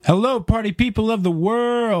Hello, party people of the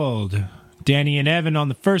world. Danny and Evan on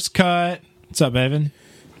the first cut. What's up, Evan?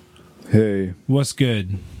 Hey. What's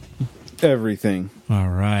good? Everything. All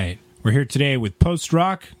right. We're here today with Post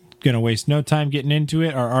Rock. Gonna waste no time getting into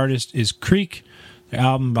it. Our artist is Creek. The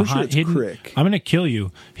album behind Hidden. Crick. I'm gonna kill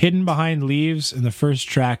you. Hidden Behind Leaves, and the first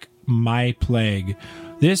track, My Plague.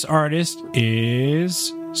 This artist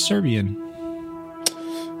is Serbian.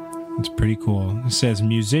 It's pretty cool. It says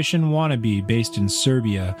musician wannabe based in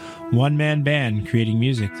Serbia, one-man band creating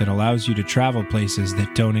music that allows you to travel places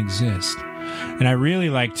that don't exist. And I really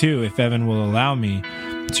like too, if Evan will allow me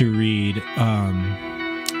to read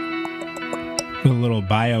the little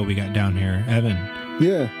bio we got down here. Evan.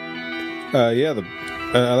 Yeah.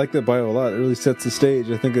 I like that bio a lot. It really sets the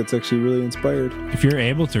stage. I think it's actually really inspired. If you're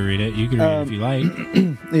able to read it, you can read it if you like.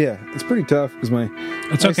 Yeah, it's pretty tough because my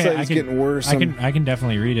eyesight is getting worse. I can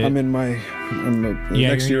definitely read it.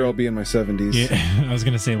 Next year I'll be in my 70s. Yeah, I was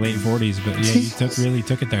gonna say late 40s, but yeah, you really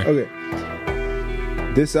took it there. Okay.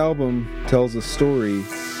 This album tells a story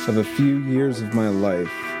of a few years of my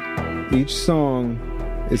life. Each song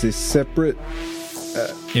is a separate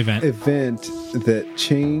event that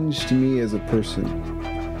changed me as a person.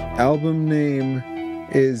 Album name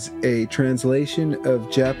is a translation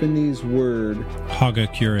of Japanese word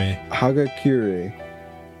Hagakure,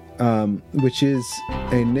 which is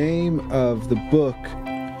a name of the book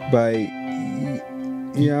by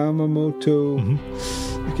Yamamoto.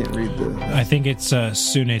 I can't read I think it's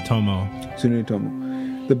Tsunetomo.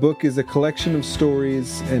 The book is a collection of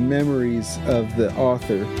stories and memories of the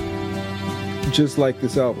author, just like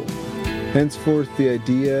this album. Henceforth, the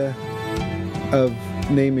idea of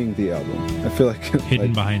naming the album. I feel like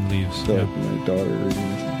Hidden Behind Leaves. Like my daughter reading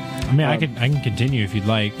this. I mean, I can continue if you'd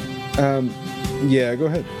like. Yeah, go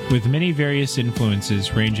ahead. With many various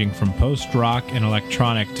influences ranging from post-rock and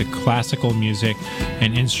electronic to classical music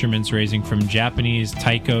and instruments ranging from Japanese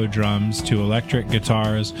taiko drums to electric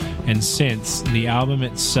guitars and synths, the album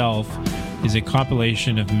itself is a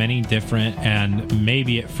compilation of many different and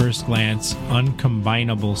maybe at first glance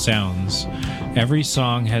uncombinable sounds. Every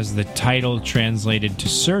song has the title translated to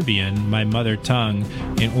Serbian, my mother tongue,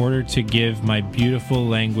 in order to give my beautiful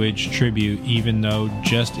language tribute, even though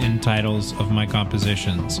just in titles of my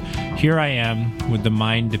compositions. Here I am with the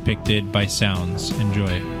mind depicted by sounds.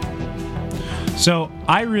 Enjoy. So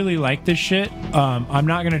I really like this shit. I'm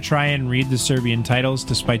not going to try and read the Serbian titles,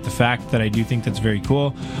 despite the fact that I do think that's very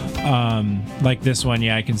cool. Like this one,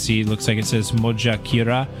 yeah, I can see. It looks like it says Moja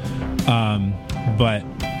Kira. But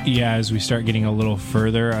yeah, as we start getting a little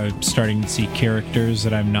further, I'm starting to see characters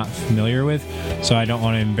that I'm not familiar with. So I don't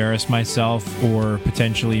want to embarrass myself or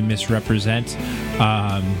potentially misrepresent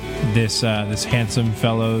this handsome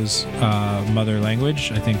fellow's mother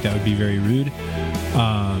language. I think that would be very rude.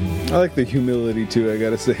 I like the humility too. I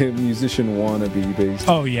gotta say, musician wannabe based.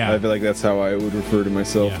 Oh yeah, I feel like that's how I would refer to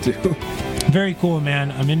myself too. Very cool,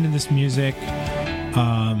 man. I'm into this music.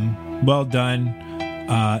 Well done.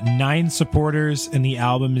 9 supporters, and the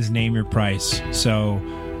album is Name Your Price. So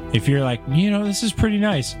if you're like, this is pretty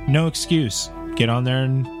nice, no excuse. Get on there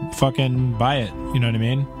and fucking buy it. You know what I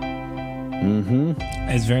mean? Mm-hmm.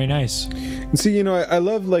 It's very nice. And see, I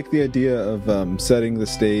love like the idea of setting the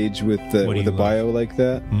stage with a bio like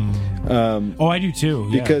that. I do too.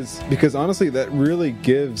 Yeah. Because honestly, that really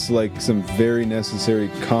gives like some very necessary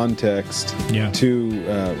context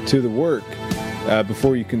to the work.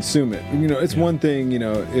 Before you consume it. It's one thing,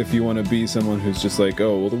 if you want to be someone who's just like,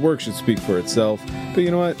 oh, well, the work should speak for itself. But you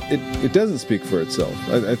know what? It doesn't speak for itself.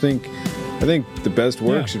 I think the best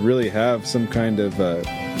work should really have some kind of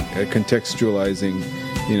contextualizing,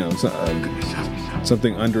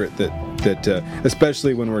 something under it that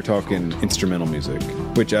especially when we're talking instrumental music,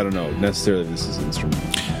 which I don't know necessarily this is instrumental.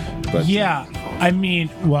 But yeah.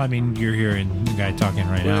 You're hearing the guy talking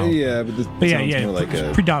right now. Yeah, but sounds more like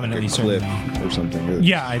a predominantly like a clip or something.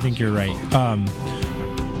 Yeah, I think you're right.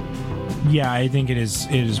 I think it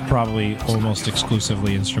is probably almost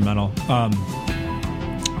exclusively instrumental. I'm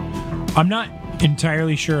not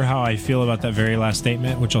entirely sure how I feel about that very last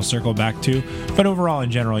statement, which I'll circle back to. But overall, in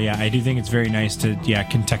general, I do think it's very nice to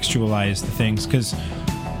contextualize the things, because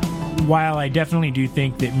while I definitely do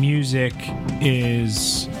think that music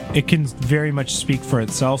it can very much speak for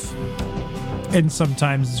itself, and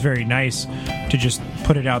sometimes it's very nice to just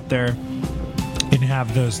put it out there and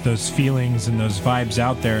have those feelings and those vibes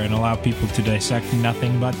out there and allow people to dissect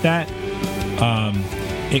nothing but that.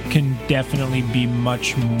 It can definitely be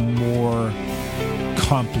much more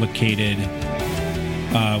complicated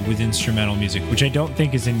with instrumental music, which I don't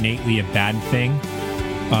think is innately a bad thing.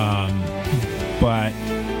 But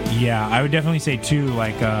yeah, I would definitely say too,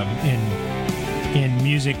 like in in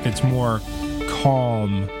music that's more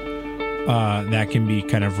calm, that can be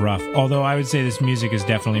kind of rough. Although I would say this music is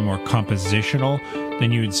definitely more compositional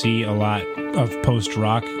than you would see a lot of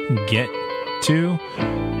post-rock get to,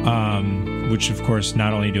 which of course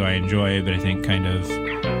not only do I enjoy, but I think kind of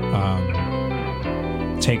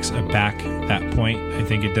takes aback that point. I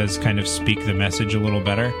think it does kind of speak the message a little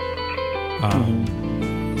better.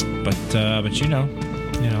 But you know.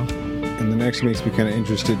 And then actually makes me kind of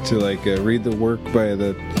interested to like read the work by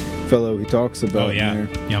the fellow he talks about. Oh yeah,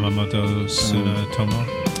 Yamamoto Tsunotomo,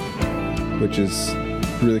 which is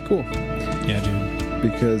really cool. Yeah, dude.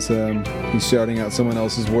 Because he's shouting out someone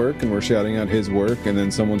else's work, and we're shouting out his work, and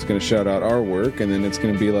then someone's going to shout out our work, and then it's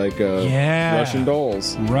going to be like Russian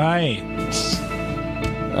dolls. Right.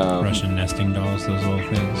 Russian nesting dolls, those little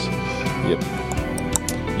things. Yep.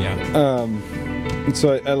 Yeah.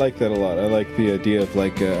 So I like that a lot. I like the idea of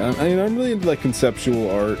like, I'm really into like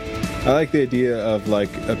conceptual art. I like the idea of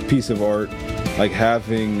like a piece of art, like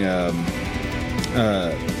having a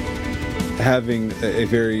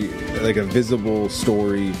very like a visible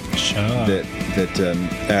story that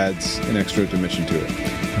adds an extra dimension to it.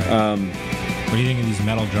 Right. What do you think of these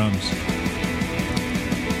metal drums?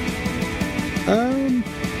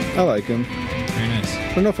 I like them. Very nice.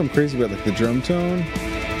 I don't know if I'm crazy about like the drum tone,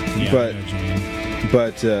 yeah, but I know what you mean.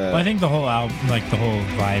 Well, I think the whole album, like the whole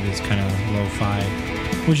vibe, is kind of lo-fi,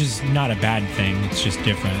 which is not a bad thing. It's just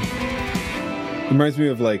different. It reminds me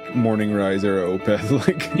of like Morning Rise era Opeth,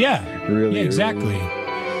 like really, yeah, exactly.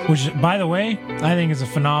 Early. Which, by the way, I think is a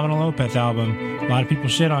phenomenal Opeth album. A lot of people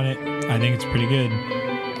shit on it. I think it's pretty good.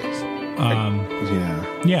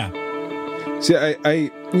 Yeah. See,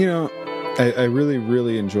 I really,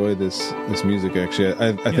 really enjoy this music. Actually,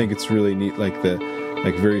 I think it's really neat. Like the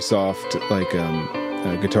very soft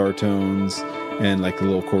guitar tones and like the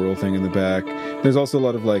little choral thing in the back. There's also a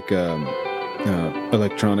lot of like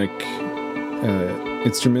electronic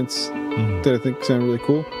instruments that I think sound really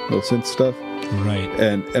cool, little synth stuff. Right.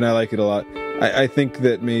 And I like it a lot. I think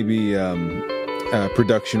that maybe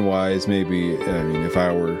production wise, maybe if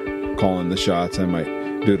I were calling the shots, I might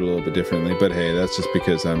do it a little bit differently. But hey, that's just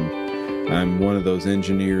because I'm one of those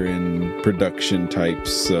engineering production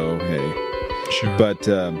types. So hey. Sure. But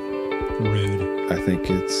rude. I think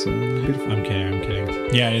it's beautiful. I'm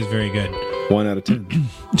kidding. Yeah, it is very good. 1 out of 10.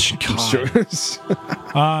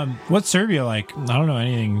 What's Serbia like? I don't know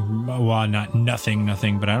anything. Well, nothing,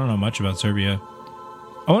 but I don't know much about Serbia.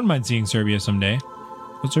 I wouldn't mind seeing Serbia someday.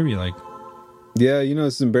 What's Serbia like? Yeah,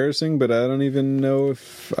 it's embarrassing, but I don't even know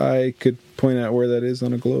if I could point out where that is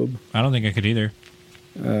on a globe. I don't think I could either.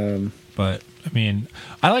 But I mean,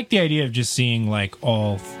 I like the idea of just seeing like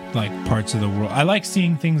all like parts of the world. I like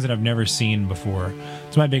seeing things that I've never seen before.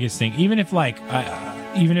 It's my biggest thing. Even if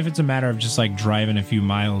it's a matter of just like driving a few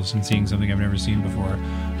miles and seeing something I've never seen before,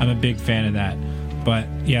 I'm a big fan of that. But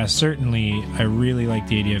yeah, certainly I really like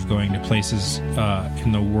the idea of going to places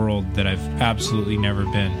in the world that I've absolutely never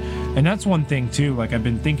been. And that's one thing too, like I've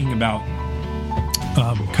been thinking about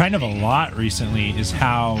kind of a lot recently, is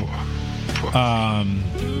how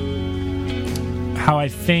I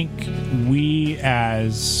think we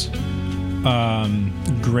as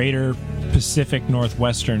greater Pacific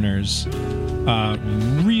Northwesterners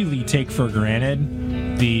really take for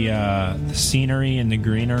granted the scenery and the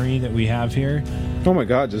greenery that we have here. Oh my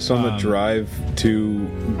God! Just on the drive to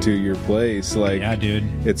your place, like, yeah, dude,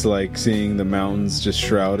 it's like seeing the mountains just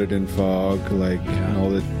shrouded in fog, like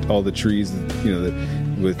all the trees,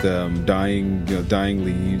 with dying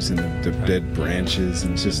leaves and the dead branches,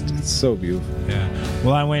 and it's so beautiful. Yeah.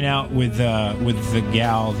 Well, I went out with the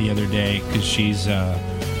gal the other day because she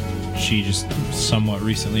just somewhat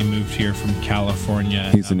recently moved here from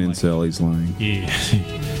California. He's an incel. He's lying. Yeah.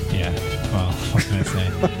 Yeah. Well, what can I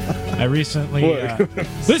say? I recently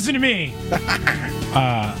listen to me.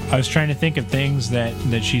 I was trying to think of things that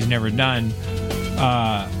she's never done,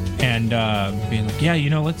 and being like, yeah,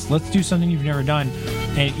 let's do something you've never done.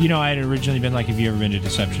 And I had originally been like, have you ever been to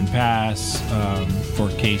Deception Pass,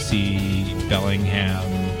 Fort Casey, Bellingham?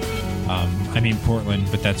 I mean Portland,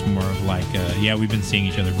 but that's more of like we've been seeing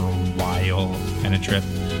each other for a while kind of trip.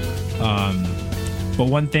 But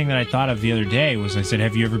one thing that I thought of the other day was, I said,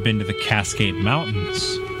 have you ever been to the Cascade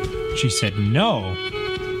Mountains? She said no.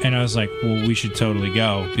 And I was like, well, we should totally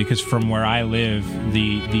go, because from where I live,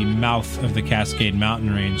 the mouth of the Cascade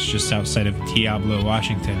Mountain Range, just outside of Diablo,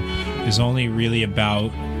 Washington, is only really about,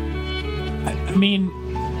 I mean,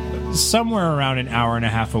 somewhere around an hour and a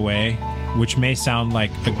half away, which may sound like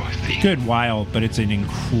a good while, but it's an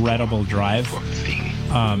incredible drive.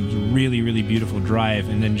 Really, really beautiful drive.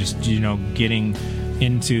 And then just, getting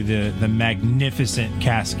into the magnificent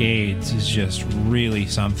Cascades is just really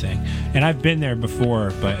something. And I've been there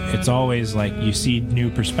before, but it's always like you see new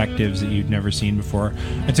perspectives that you've never seen before.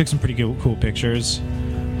 I took some pretty cool pictures.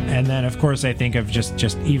 And then, of course, I think of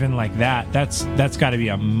just even like that. That's got to be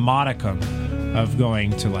a modicum of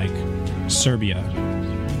going to like Serbia.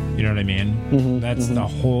 You know what I mean? Mm-hmm, that's the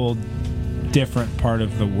whole different part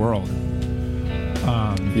of the world.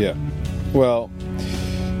 Yeah. Well,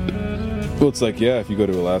 it's like, if you go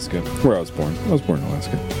to Alaska, where I was born in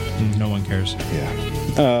Alaska. No one cares.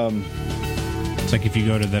 Yeah. It's like if you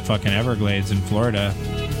go to the fucking Everglades in Florida,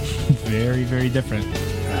 very, very different.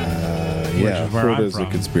 Florida's a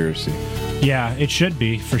conspiracy. Yeah, it should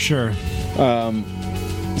be, for sure. But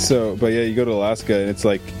you go to Alaska, and it's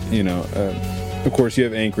like, of course you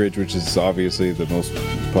have Anchorage, which is obviously the most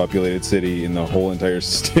populated city in the whole entire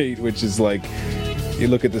state, which is like, you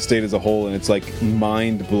look at the state as a whole, and it's like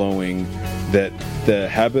mind-blowing that the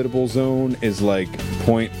habitable zone is like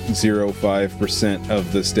 0.05%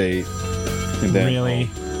 of the state. And then, really?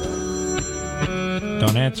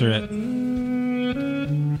 Don't answer it.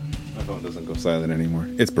 My phone doesn't go silent anymore.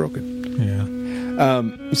 It's broken. Yeah.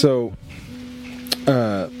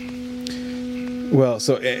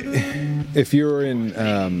 If you're in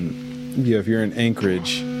if you're in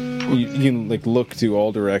Anchorage, you can like look to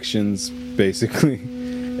all directions basically,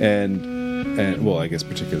 and well, I guess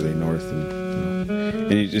particularly north,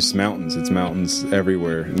 and you just mountains. It's mountains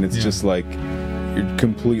everywhere, and it's just like you're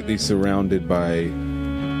completely surrounded by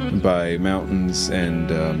mountains, and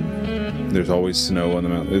there's always snow on the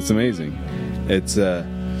mountain. It's amazing. It's I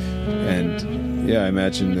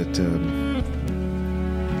imagine that.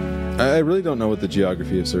 I really don't know what the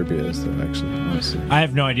geography of Serbia is, though, actually, honestly. I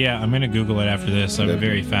have no idea. I'm going to Google it after this. I'm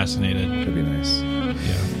very fascinated. That'd be nice.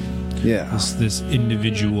 Yeah. This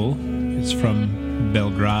individual is from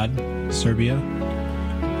Belgrade, Serbia.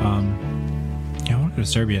 I want to go to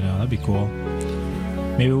Serbia now. That'd be cool.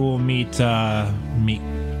 Maybe we'll meet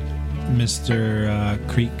Mr.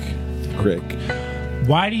 Creek.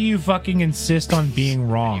 Why do you fucking insist on being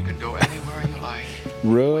wrong? You can go anywhere you like.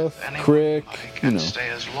 Rough Creek, stay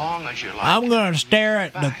as long as you like. I'm gonna stare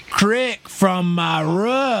at the creek from my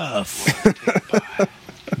roof.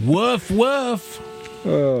 Woof woof.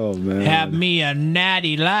 Oh man. Have me a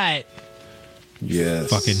natty light. Yes.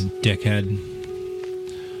 Fucking dickhead.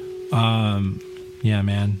 Yeah,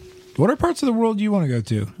 man. What are parts of the world you want to go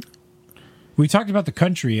to? We talked about the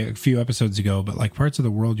country a few episodes ago, but like parts of the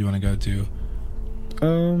world you want to go to.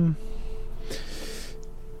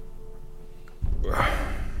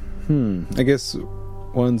 I guess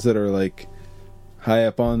ones that are like high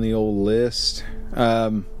up on the old list.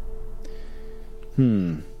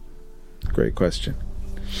 Great question.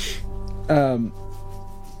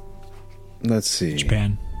 Let's see.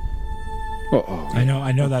 Japan. I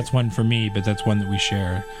know that's one for me, but that's one that we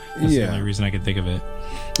share. That's the only reason I could think of it.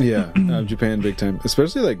 Yeah, Japan big time,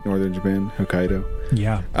 especially like northern Japan, Hokkaido.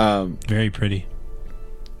 Yeah, very pretty.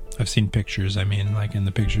 I've seen pictures. I mean, like, and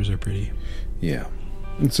the pictures are pretty. Yeah.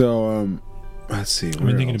 So, let's see. I've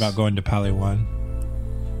been thinking about going to Palawan.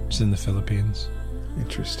 It's in the Philippines.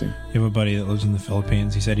 Interesting. You have a buddy that lives in the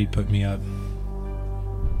Philippines. He said he'd put me up.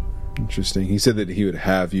 Interesting. He said that he would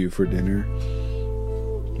have you for dinner.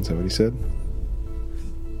 Is that what he said?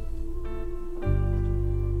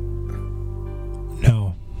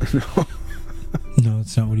 No. No,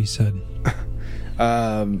 it's not what he said.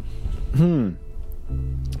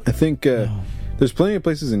 I think there's plenty of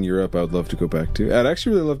places in Europe I would love to go back to. I'd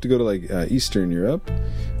actually really love to go to like Eastern Europe.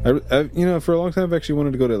 I for a long time I've actually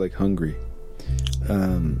wanted to go to like Hungary.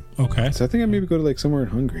 Okay. So I think I maybe go to like somewhere in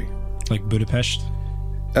Hungary, like Budapest.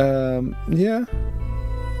 Yeah,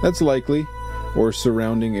 that's likely, or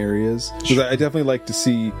surrounding areas. Because I definitely like to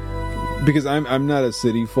see, because I'm not a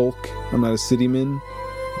city folk. I'm not a city man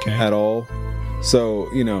at all. So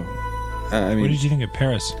I mean, what did you think of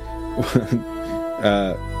Paris?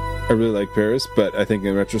 I really like Paris, but I think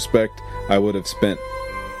in retrospect, I would have spent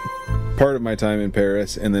part of my time in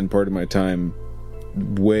Paris and then part of my time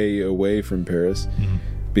way away from Paris,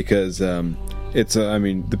 because it's I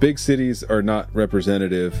mean, the big cities are not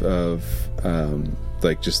representative of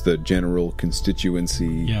like just the general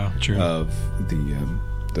constituency of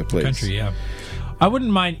the place. Country, yeah. I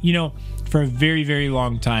wouldn't mind, for a very, very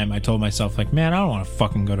long time I told myself, like, man, I don't want to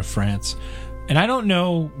fucking go to France. And I don't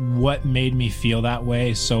know what made me feel that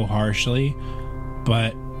way so harshly,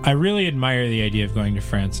 but I really admire the idea of going to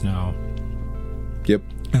France now. Yep.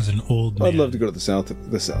 As an old man. I'd love to go to the south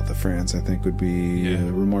of France. I think would be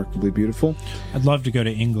remarkably beautiful. I'd love to go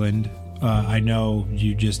to England. I know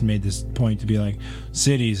you just made this point to be like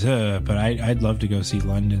cities, but I'd love to go see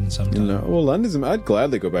London sometime. Well, I'd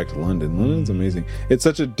gladly go back to London. London's amazing. It's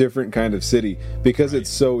such a different kind of city because it's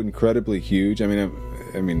so incredibly huge. I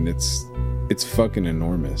mean, it's fucking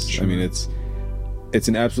enormous. Sure. I mean, it's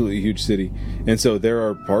an absolutely huge city, and so there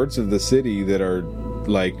are parts of the city that are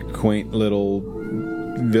like quaint little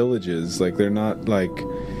villages. Like they're not like.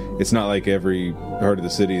 It's not like every part of the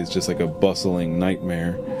city is just like a bustling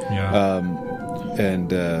nightmare. Yeah. I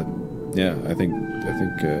think.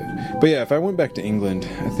 But yeah, if I went back to England,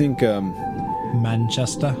 I think.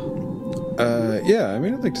 Manchester. Yeah, I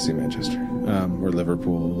mean, I'd like to see Manchester, or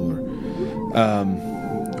Liverpool,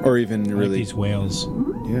 or even I really like these Wales.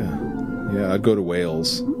 Yeah, I'd go to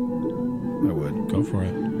Wales. I would go for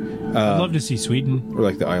it. I'd love to see Sweden, or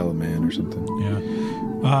like the Isle of Man or something. Yeah.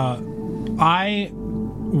 I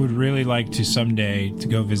would really like to someday to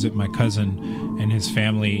go visit my cousin and his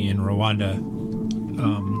family in Rwanda,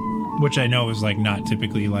 which I know is like not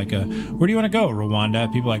typically like a where do you want to go, Rwanda?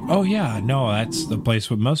 People are like, oh yeah, no, that's the place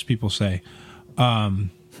what most people say.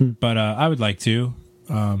 But I would like to.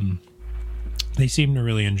 They seem to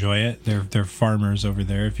really enjoy it. They're farmers over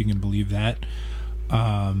there, if you can believe that.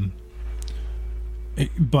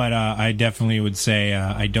 But I definitely would say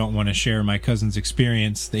I don't want to share my cousin's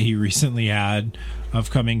experience that he recently had of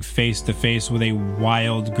coming face to face with a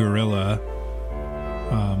wild gorilla.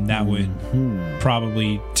 That would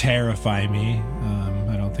probably terrify me.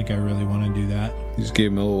 I don't think I really want to do that. You just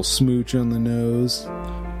gave him a little smooch on the nose.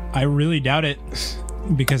 I really doubt it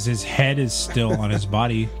because his head is still on his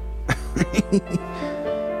body.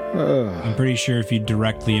 I'm pretty sure if you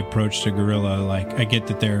directly approached a gorilla, like I get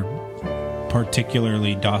that they're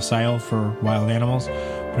particularly docile for wild animals,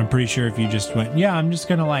 but I'm pretty sure if you just went, yeah, I'm just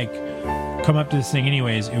gonna like come up to this thing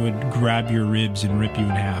anyways, it would grab your ribs and rip you in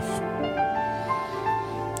half.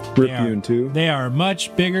 You in two? They are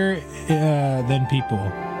much bigger than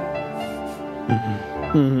people.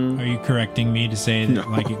 Mm-hmm. Are you correcting me to say that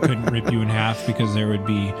like it couldn't rip you in half because there would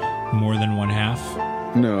be more than one half?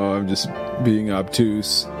 No, I'm just being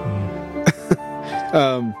obtuse.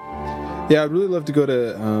 Yeah, I'd really love to go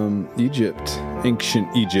to Egypt,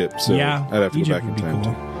 ancient Egypt. So yeah, I'd have to Egypt go back in time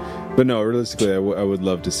cool. too. But no, realistically, I would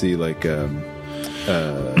love to see like.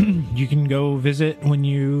 You can go visit when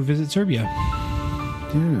you visit Serbia.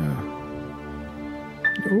 Yeah.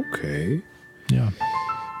 Okay. Yeah.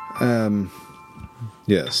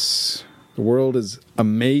 Yes. The world is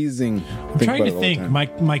amazing. I'm trying to think.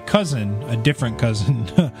 My cousin, a different cousin,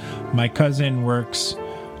 my cousin works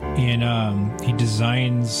in. He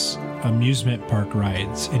designs amusement park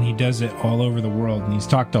rides, and he does it all over the world. And he's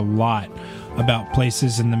talked a lot about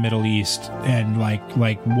places in the Middle East and like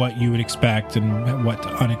what you would expect and what to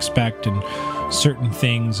unexpect and certain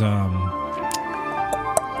things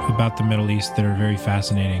about the Middle East that are very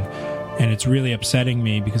fascinating. And it's really upsetting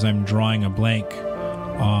me because I'm drawing a blank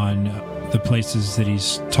on the places that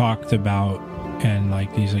he's talked about, and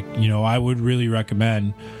like he's like, you know, I would really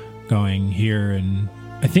recommend going here. And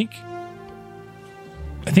I think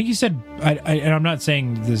he said, and I'm not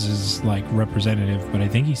saying this is like representative, but I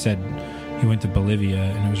think he said he went to Bolivia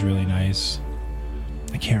and it was really nice.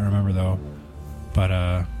 I can't remember though, but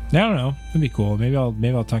I don't know. It'd be cool. Maybe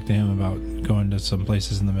I'll talk to him about going to some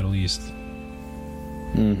places in the Middle East.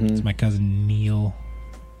 Mm-hmm. It's my cousin Neil.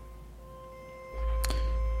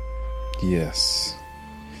 Yes.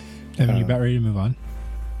 Evan, you about ready to move on?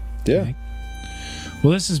 Yeah. Okay.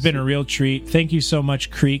 Well, this has been a real treat. Thank you so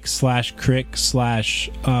much,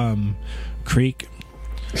 Creek/Crick/Creek.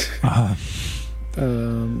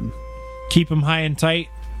 Keep them high and tight.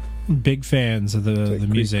 Big fans of the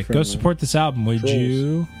music. Go support this album, would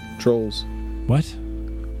you? Trolls. What?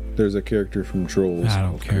 There's a character from Trolls. I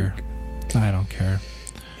don't care. I don't care.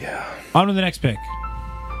 Yeah. On to the next pick.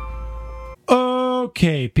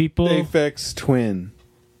 Okay, people. Aphex Twin.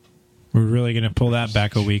 We're really going to pull that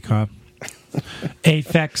back a week, huh?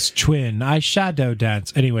 Aphex Twin. I shadow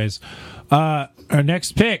dance. Anyways, our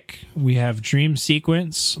next pick, we have Dream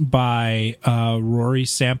Sequence by Rory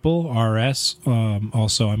Sample, RS.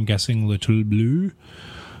 Also, I'm guessing Little Blue.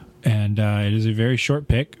 And it is a very short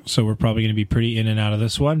pick, so we're probably going to be pretty in and out of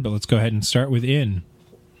this one. But let's go ahead and start with in.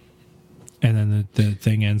 And then the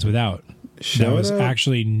thing ends with out. That was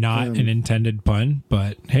actually not an intended pun,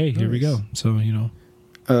 but hey, nice. Here we go. So, you know.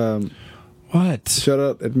 What? Shout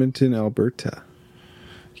out Edmonton, Alberta.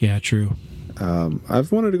 Yeah, true.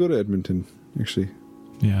 I've wanted to go to Edmonton, actually.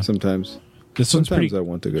 Yeah. Sometimes. Sometimes I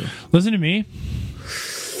want to go. Listen to me.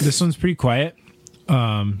 This one's pretty quiet.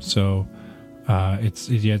 So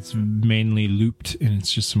it's mainly looped and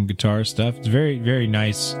it's just some guitar stuff. It's very, very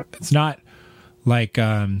nice. It's not like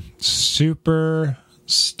super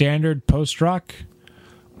standard post rock,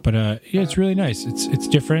 but yeah, it's really nice. It's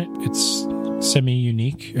different. It's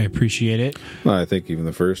semi-unique. I appreciate it. Well, I think even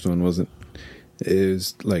the first one wasn't. It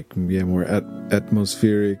was like more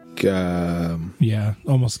atmospheric. Yeah,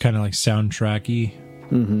 almost kind of like soundtracky.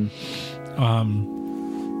 Mm-hmm.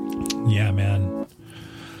 Yeah, man,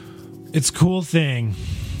 it's a cool thing.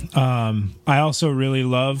 I also really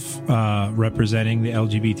love representing the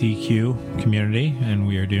LGBTQ community, and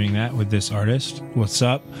we are doing that with this artist. What's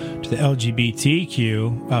up to the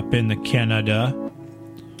LGBTQ up in the Canada?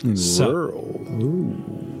 Rural.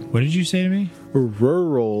 What did you say to me?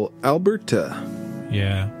 Rural Alberta.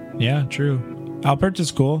 Yeah, true.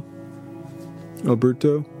 Alberta's cool.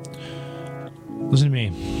 Alberto. Listen to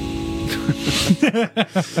me.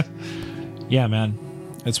 Yeah, man.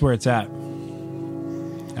 That's where it's at.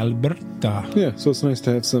 Alberta. Yeah, so it's nice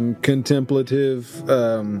to have some contemplative,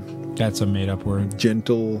 That's a made-up word.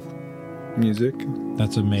 gentle music.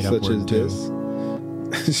 That's a made-up word, too.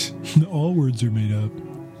 This. All words are made up.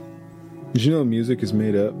 Did you know music is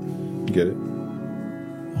made up? Get it?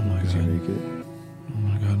 Oh my Because you god. make it. Oh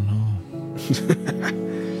my god, no.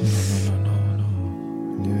 No.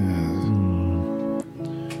 Yeah.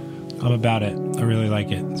 I'm about it. I really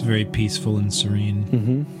like it. It's very peaceful and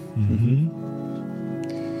serene.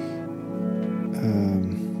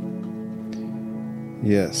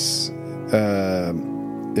 Yes.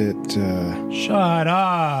 Shut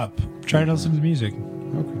up. Try to listen to the music.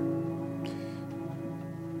 Okay.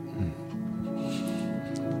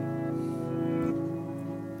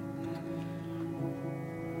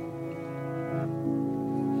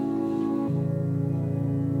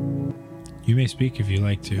 You may speak if you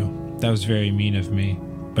like to. That was very mean of me,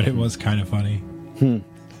 but it was kind of funny.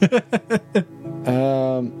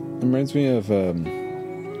 Reminds me of oh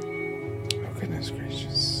goodness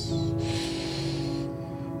gracious.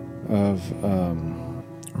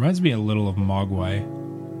 Reminds me a little of Mogwai.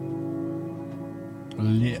 A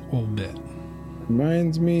little bit.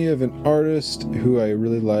 Reminds me of an artist who I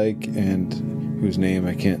really like and whose name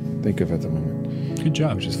I can't think of at the moment. Good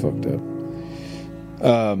job. Which is fucked up.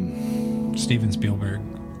 Steven Spielberg.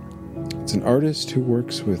 It's an artist who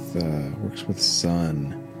works with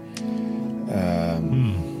Sun.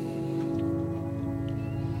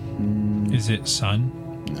 Is it Sun?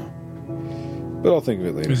 No. But I'll think of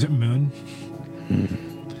it later. Is it Moon?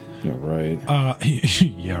 Yeah, right.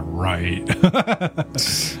 Yeah, right.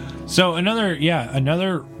 So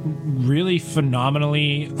another really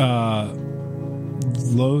phenomenally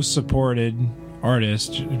low supported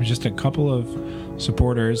artist. Just a couple of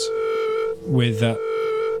supporters with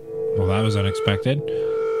well, that was unexpected.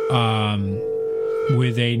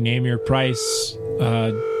 With a name your price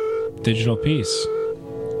digital piece.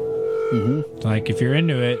 Like if you're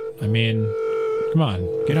into it, I mean, come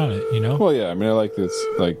on, get on it, you know? Well, yeah, I mean, I like this,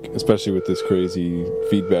 like, especially with this crazy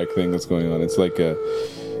feedback thing that's going on. It's like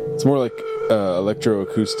it's more like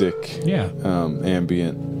electroacoustic,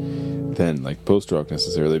 ambient than like post rock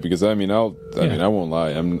necessarily. Because I mean, I won't lie,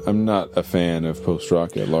 I'm not a fan of post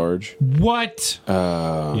rock at large. What?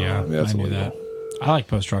 Yeah, that's I knew illegal. that. I like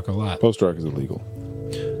post rock a lot. Post rock is illegal.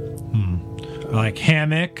 I like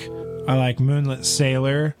Hammock. I like Moonlit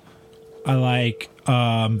Sailor. I like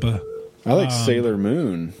Sailor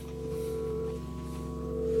Moon.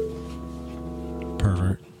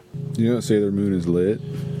 Pervert. You know Sailor Moon is lit?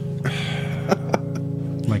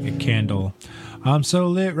 Like a candle. I'm so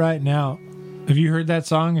lit right now. Have you heard that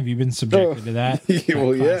song? Have you been subjected to that?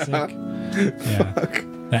 Well, that yeah. Yeah.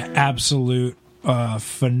 That absolute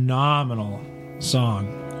phenomenal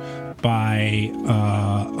song by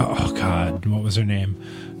oh god, what was her name?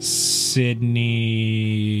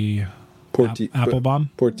 Sydney Applebaum?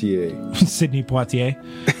 Portier. Sydney Poitier.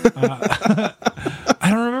 I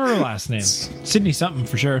don't remember her last name. Sydney something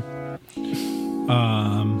for sure.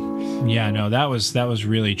 Yeah, no, that was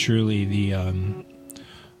really truly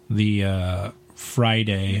the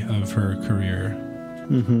Friday of her career.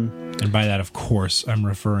 And by that, of course, I'm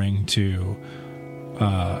referring to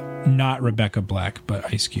not Rebecca Black,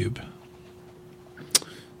 but Ice Cube.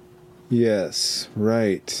 Yes,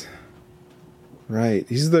 right.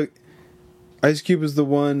 Ice Cube is the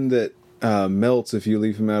one that melts if you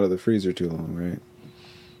leave him out of the freezer too long, right?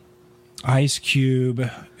 Ice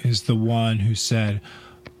Cube is the one who said,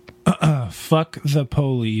 fuck the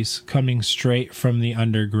police coming straight from the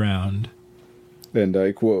underground. And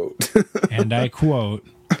I quote. And I quote,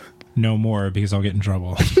 no more because I'll get in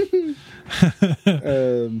trouble.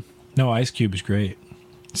 No, Ice Cube is great.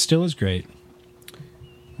 Still is great.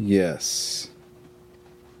 Yes.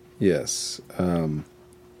 God,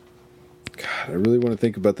 I really want to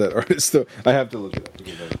think about that artist, though. I have to look it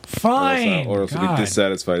up. Fine. Or else I'll be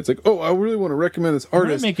dissatisfied. It's like, oh, I really want to recommend this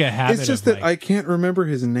artist. Make a habit. It's just that I can't remember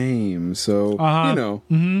his name. So,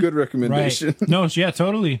 good recommendation. Right. No, yeah,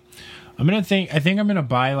 totally. I think I'm gonna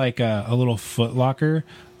buy like a little Foot Locker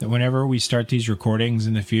that whenever we start these recordings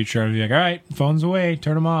in the future, I'll be like, all right, phones away,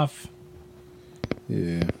 turn them off.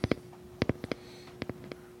 Yeah.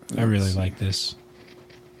 I really like this.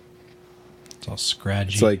 It's all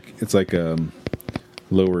scratchy. It's like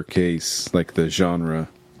lowercase, like the genre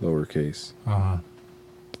lowercase.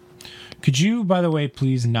 Could you, by the way,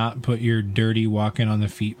 please not put your dirty walking on the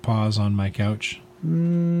feet paws on my couch?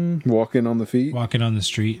 Walking on the feet? Walking on the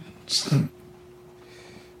street.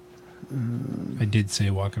 I did say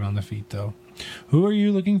walking on the feet, though. Who are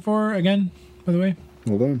you looking for again, by the way?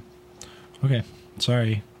 Hold on. Okay,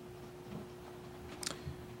 sorry.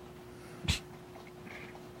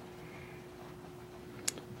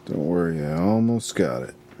 Don't worry, I almost got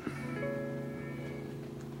it.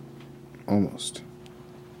 Almost.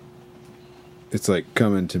 It's like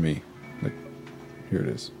coming to me. Like, here it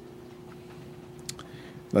is.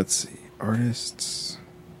 Let's see. Artists.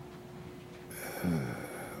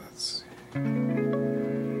 Let's see.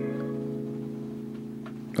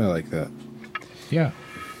 I like that. Yeah,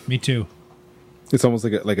 me too. It's almost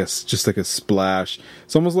like a splash.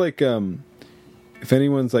 It's almost like if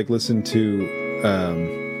anyone's like listened to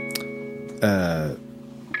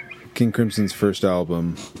King Crimson's first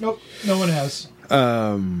album. Nope, no one has.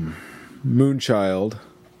 Moonchild.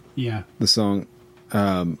 Yeah. The song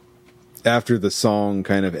after the song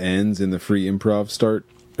kind of ends and the free improv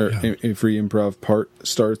free improv part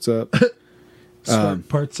starts up.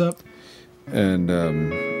 Parts up. And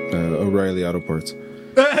O'Reilly Auto Parts.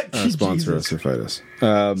 Sponsor us or fight us.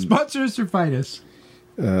 Sponsor us or fight us.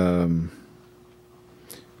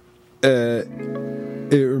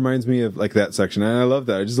 It reminds me of like that section, and I love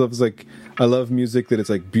that. I just love I love music that it's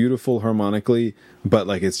like beautiful harmonically, but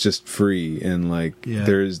like it's just free and like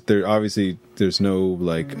there's no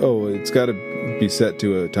like, oh, it's got to be set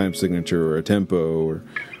to a time signature or a tempo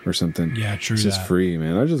or something. Yeah, true. It's just free,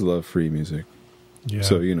 man. I just love free music. Yeah.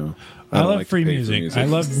 So I love free music. I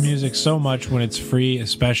love music so much when it's free,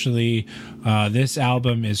 especially this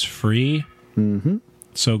album is free. Mm-hmm.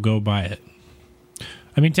 So go buy it.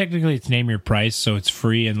 I mean, technically it's name your price, so it's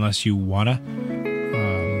free unless you wanna.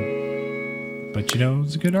 But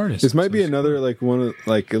it's a good artist. This might be another like one of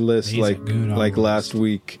like a list like last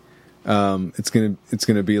week. It's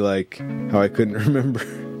gonna be like how I couldn't remember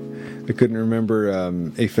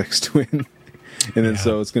Aphex Twin. And then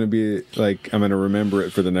so it's going to be like I'm going to remember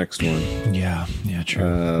it for the next one. Yeah,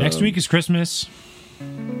 true. Next week is Christmas.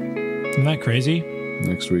 Isn't that crazy?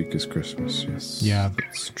 Next week is Christmas, yes. Yeah.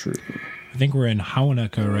 That's true. I think we're in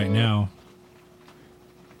Hanukkah right now.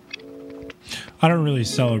 I don't really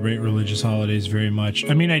celebrate religious holidays very much.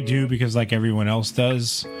 I mean, I do because like everyone else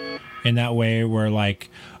does in that way where like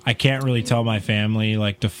I can't really tell my family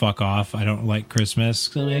like to fuck off. I don't like Christmas.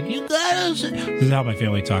 So like, you gotta. This is how my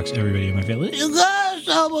family talks. Everybody in my family. You gotta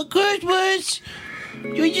celebrate Christmas.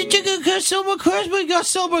 You gotta celebrate Christmas. You gotta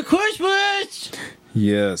celebrate Christmas.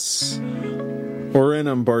 Yes.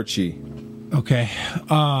 Oren Barchi. Okay.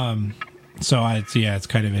 So it's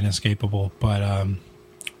kind of inescapable, but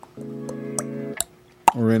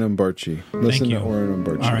Oren Barchi. Listen to Oren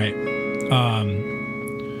Barchi. All right.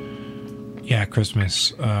 Yeah,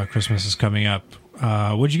 Christmas. Christmas is coming up.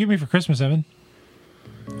 What'd you give me for Christmas, Evan?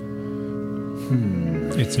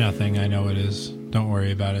 It's nothing. I know it is. Don't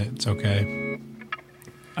worry about it. It's okay.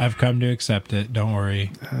 I've come to accept it. Don't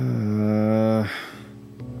worry.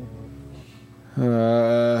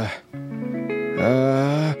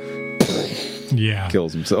 Yeah.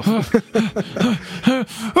 Kills himself.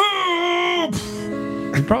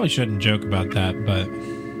 You probably shouldn't joke about that, but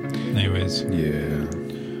anyways.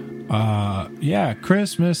 Yeah.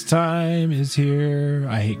 Christmas time is here.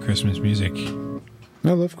 I hate Christmas music.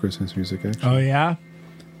 I love Christmas music, actually. Oh, yeah?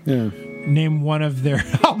 Yeah. Name one of their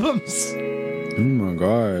albums. Oh, my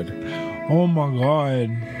God. Oh, my God.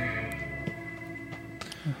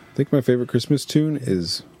 I think my favorite Christmas tune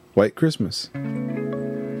is White Christmas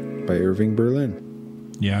by Irving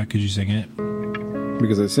Berlin. Yeah, could you sing it?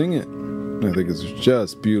 Because I sing it. I think it's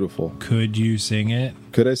just beautiful. Could you sing it?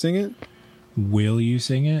 Could I sing it? Will you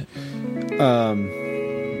sing it?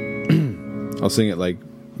 I'll sing it like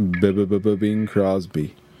Bing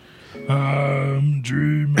Crosby. I'm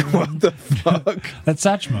dreaming. What the fuck? That's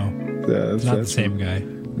Satchmo. Yeah, it's not the same guy.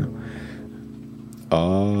 No.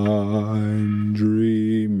 I'm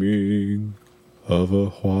dreaming of a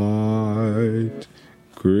white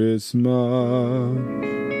Christmas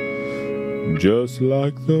just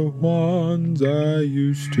like the ones I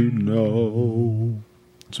used to know.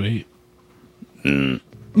 Sweet. Yeah,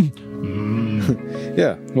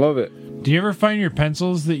 love it. Do you ever find your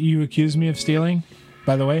pencils that you accuse me of stealing,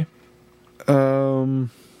 by the way?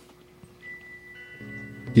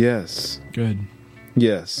 Yes. Good.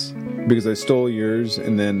 Yes, because I stole yours,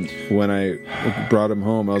 and then when I brought them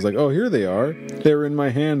home, I was like, oh, here they are. They were in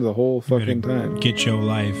my hand the whole fucking time. Get your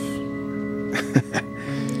life.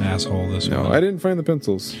 Asshole, this one. No, I didn't find the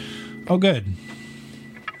pencils. Oh, good.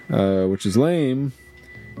 Which is lame,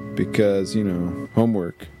 because, you know,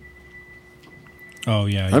 homework. Oh,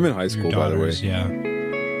 yeah. I'm in high school, by the way. Yeah.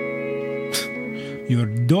 Your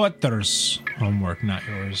daughter's homework, not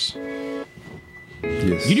yours.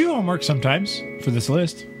 Yes. You do homework sometimes for this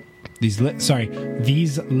list. These lists.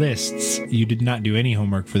 You did not do any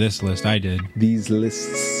homework for this list. I did. These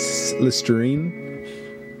lists, Listerine.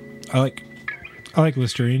 I like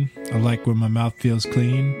Listerine. I like when my mouth feels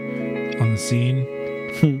clean on the scene.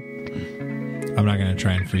 I'm not gonna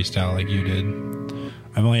try and freestyle like you did.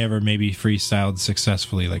 I've only ever maybe freestyled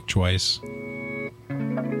successfully like twice.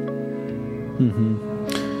 I'm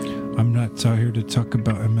not here to talk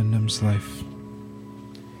about Eminem's life.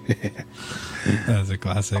 That's a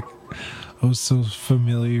classic. Oh, so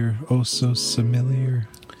familiar. Oh, so familiar.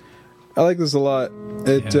 I like this a lot.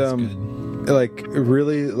 It good. like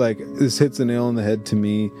really like this hits a nail on the head to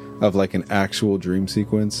me of like an actual dream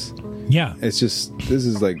sequence. Yeah. It's just this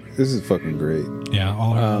is fucking great. Yeah,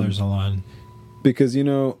 all her mothers alone. Because, you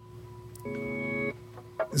know,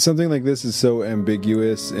 something like this is so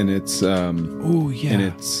ambiguous in its oh yeah. in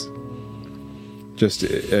its just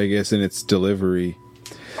I guess in its delivery.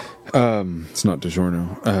 It's not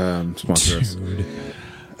DiGiorno. Sponsor us.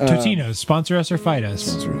 Totino's, sponsor us or fight us.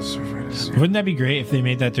 Sponsor us or fight us. Wouldn't that be great if they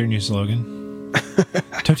made that their new slogan?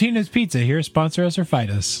 Totino's Pizza, here, sponsor us or fight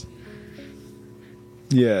us.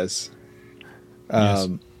 Yes. Yes.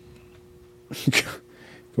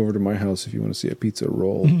 Go over to my house if you want to see a pizza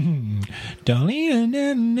roll.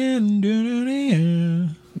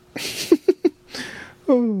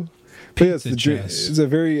 Oh. But yes, it's a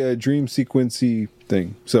very dream sequency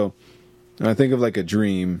thing. So I think of like a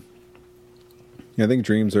dream. I think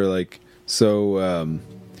dreams are like so.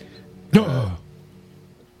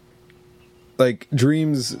 Like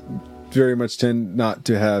dreams very much tend not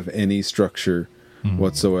to have any structure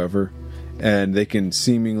whatsoever, and they can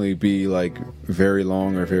seemingly be like very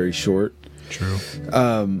long or very short. True.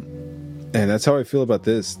 And that's how I feel about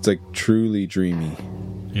this. It's like truly dreamy.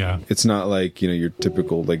 Yeah. It's not like, you know, your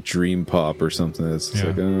typical like dream pop or something. It's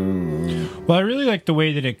like, oh. Well, I really like the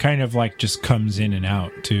way that it kind of like just comes in and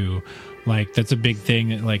out too. Like that's a big thing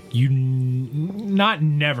that like you not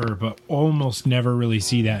never, but almost never really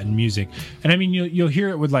see that in music. And I mean, you'll hear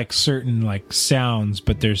it with like certain like sounds,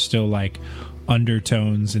 but there's still like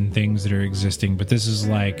undertones and things that are existing. But this is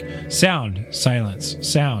like sound, silence,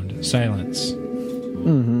 sound, silence.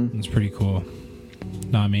 Mm-hmm. It's pretty cool.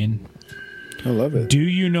 Know what I mean? I love it. Do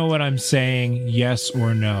you know what I'm saying? Yes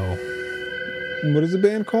or no? What is the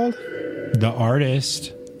band called? The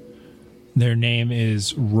artist. Their name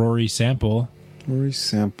is Rory Sample. Rory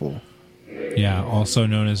Sample. Yeah, also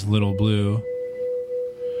known as Little Blue.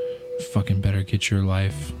 Fucking better get your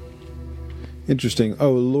life. Interesting.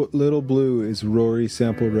 Oh, Little Blue is Rory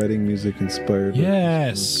Sample writing music inspired.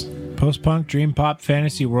 Yes. Post-punk, dream pop,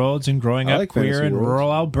 fantasy worlds, and growing up queer in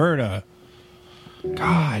rural Alberta.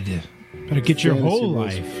 God. Better get your whole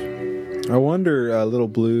life. I wonder, Little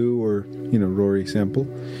Blue or, you know, Rory Sample,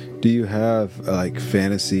 do you have like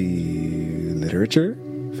fantasy literature?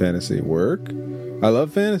 Fantasy work? I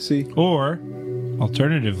love fantasy. Or,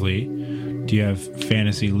 alternatively, do you have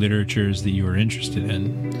fantasy literatures that you are interested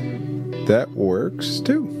in? That works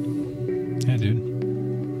too. Yeah,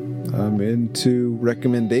 dude. I'm into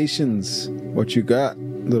recommendations. What you got,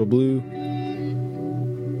 Little Blue?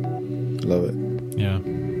 Love it. Yeah.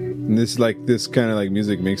 And this kind of like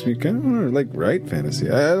music makes me kind of want to like write fantasy.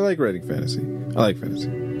 I like writing fantasy. I like fantasy.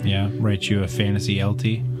 Yeah, write you a fantasy LT.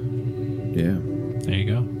 Yeah. There you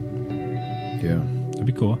go. Yeah. That'd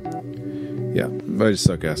be cool. Yeah. I just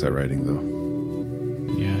suck ass at writing though.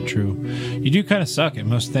 Yeah, true. You do kind of suck at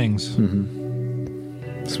most things.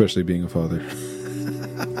 Mm-hmm. Especially being a father.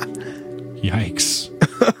 Yikes.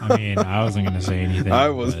 I mean, I wasn't going to say anything. I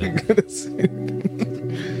wasn't going to say anything.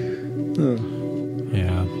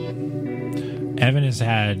 Yeah. Evan has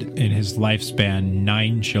had in his lifespan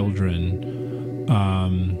 9 children,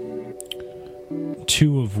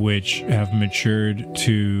 2 of which have matured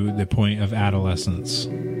to the point of adolescence.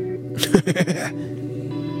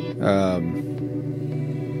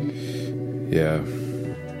 Yeah.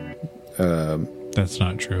 That's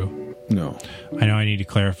not true. No. I know I need to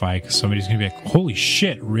clarify because somebody's going to be like, holy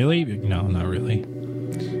shit, really? No, not really.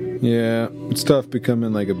 Yeah, it's tough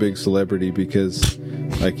becoming like a big celebrity because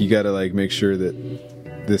like you got to like make sure that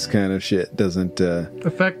this kind of shit doesn't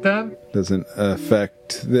affect that? Doesn't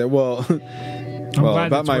affect that. Well,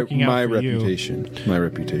 about my reputation. My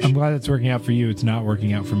reputation. I'm glad it's working out for you. It's not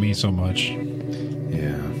working out for me so much.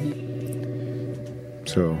 Yeah.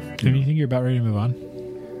 So, do you think you're about ready to move on?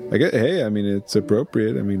 Hey, I mean, it's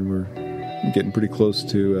appropriate. I mean, we're getting pretty close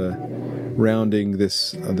to rounding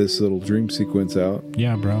this little dream sequence out.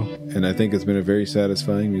 Yeah, bro. And I think it's been a very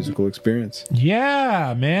satisfying musical experience.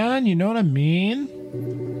 Yeah, man. You know what I mean?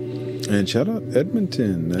 And shout out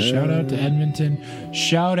Edmonton. Shout out to Edmonton.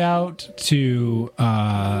 Shout out to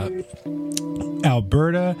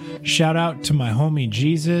Alberta. Shout out to my homie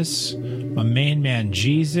Jesus, my main man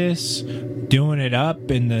Jesus, doing it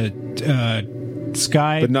up in the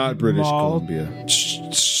Sky, but not British Columbia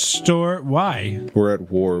store. Why? We're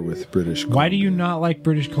at war with British Columbia. Why do you not like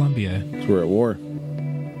British Columbia? We're at war.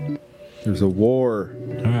 There's a war.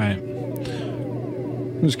 All right.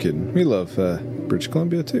 I'm just kidding. We love British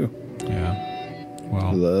Columbia too. Yeah.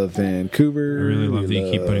 Well, we love Vancouver. I really love that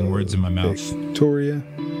you keep putting words in my mouth. Victoria.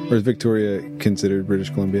 Or is Victoria considered British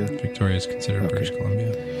Columbia? Victoria is considered British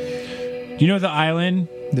Columbia. Do you know the island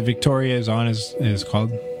that Victoria is on is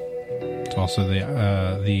called? It's also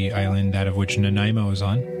the island out of which Nanaimo is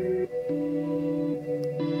on.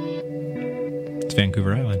 It's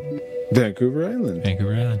Vancouver Island. Vancouver Island.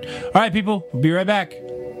 Vancouver Island. All right, people. We'll be right back.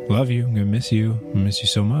 Love you. I'm going to miss you. I miss you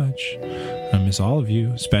so much. I miss all of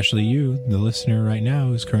you, especially you, the listener right now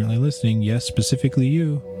who's currently listening. Yes, specifically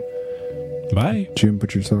you. Bye. Jim,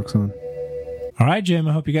 put your socks on. All right, Jim.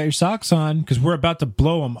 I hope you got your socks on because we're about to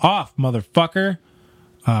blow them off, motherfucker.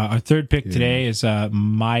 Our third pick today is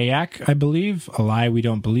Mayak, I believe. A lie we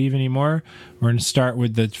don't believe anymore. We're going to start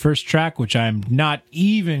with the first track, which I'm not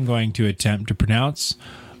even going to attempt to pronounce.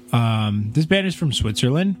 This band is from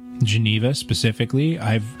Switzerland, Geneva specifically.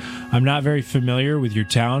 I'm not very familiar with your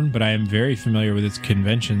town, but I am very familiar with its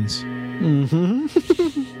conventions. Mm-hmm.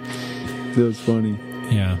 That's funny.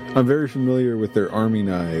 Yeah. I'm very familiar with their army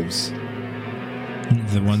knives.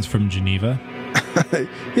 The ones from Geneva?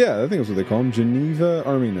 Yeah, I think that's what they call them. Geneva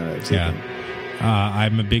army knives. Yeah.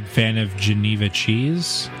 I'm a big fan of Geneva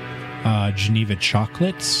cheese, Geneva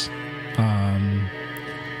chocolates.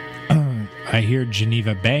 I hear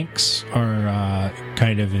Geneva banks are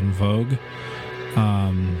kind of in vogue.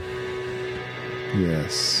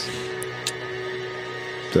 Yes.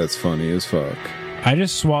 That's funny as fuck. I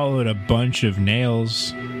just swallowed a bunch of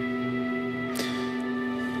nails.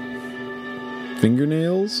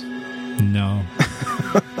 Fingernails? No.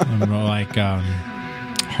 More like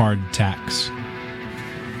hard tacks.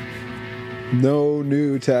 No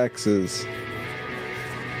new taxes.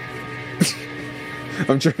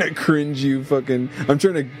 I'm trying to cringe you fucking... I'm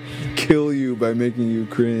trying to kill you by making you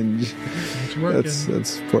cringe. It's working.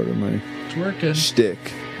 That's part of my shtick.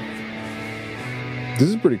 This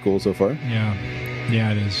is pretty cool so far. Yeah.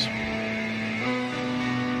 Yeah, it is.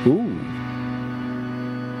 Ooh.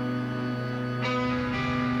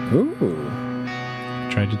 Ooh.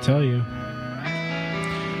 Tried to tell you.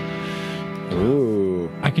 Ooh.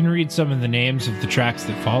 I can read some of the names of the tracks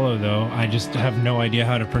that follow, though. I just have no idea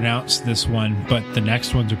how to pronounce this one, but the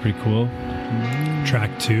next ones are pretty cool.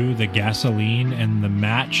 Track 2, The Gasoline and the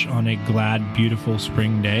Match on a Glad, Beautiful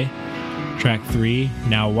Spring Day. Track 3,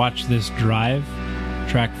 Now Watch This Drive.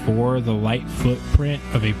 Track 4, The Light Footprint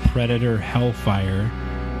of a Predator Hellfire.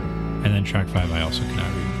 And then track 5, I also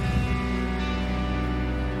cannot read.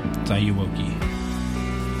 It's Ayuwoki.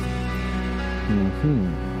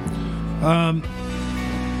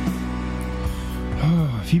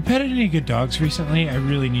 Have you petted any good dogs recently? I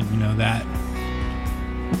really need to know that.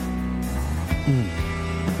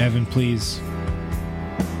 Evan, please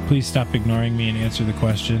stop ignoring me and answer the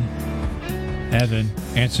question. Evan,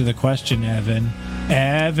 answer the question, Evan.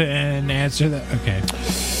 Evan, answer the... Okay.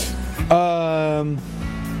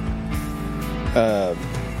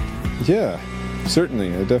 Yeah,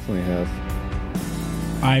 certainly. I definitely have.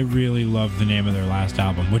 I really love the name of their last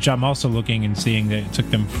album, which I'm also looking and seeing that it took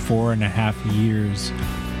them 4.5 years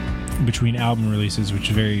between album releases, which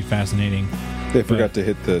is very fascinating. They forgot to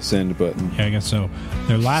hit the send button. Yeah, I guess so.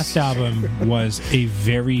 Their last album was A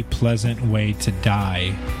Very Pleasant Way to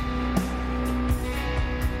Die.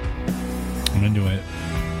 I'm into it.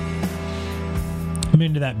 I'm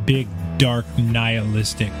into that big, dark,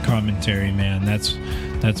 nihilistic commentary, man. That's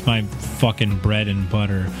my fucking bread and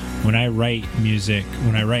butter. When I write music,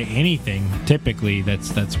 when I write anything, typically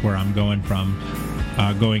that's where I'm going from.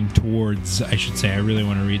 Going towards, I should say. I really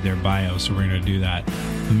want to read their bio, so we're going to do that.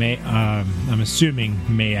 I'm assuming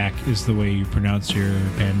Mayak is the way you pronounce your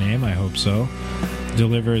band name. I hope so.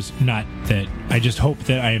 Delivers, not that, I just hope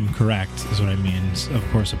that I am correct, is what I mean. Of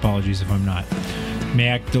course, apologies if I'm not.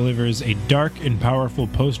 Mayak delivers a dark and powerful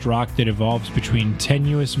post-rock that evolves between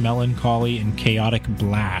tenuous melancholy and chaotic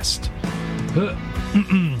blast.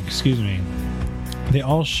 Excuse me. They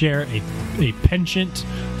all share a penchant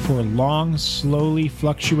for long, slowly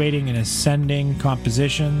fluctuating and ascending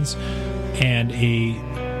compositions and a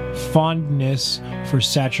fondness for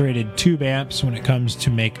saturated tube amps when it comes to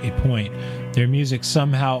make a point. Their music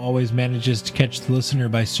somehow always manages to catch the listener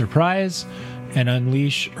by surprise and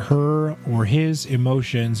unleash her or his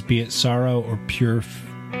emotions, be it sorrow or pure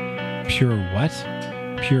what?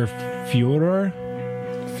 Pure furor?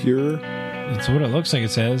 Furor? That's what it looks like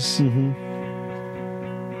it says. Mm-hmm.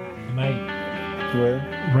 Am I... Where?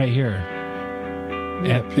 Right here.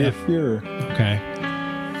 Yeah, pure furor. Okay.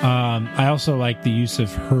 I also like the use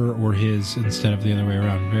of her or his instead of the other way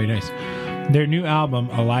around. Very nice. Their new album,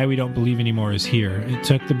 A Lie We Don't Believe Anymore, is here. It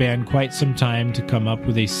took the band quite some time to come up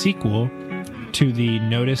with a sequel to the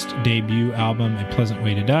noticed debut album, A Pleasant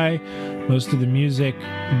Way to Die. Most of the music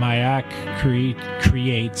Mayak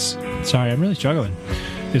creates... Sorry, I'm really struggling.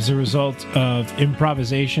 Is a result of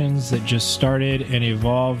improvisations that just started and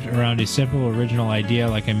evolved around a simple original idea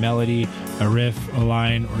like a melody, a riff, a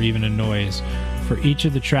line, or even a noise. For each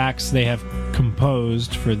of the tracks they have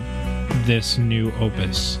composed for this new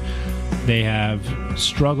opus. They have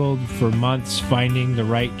struggled for months finding the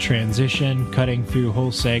right transition, cutting through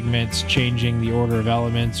whole segments, changing the order of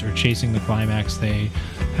elements, or chasing the climax they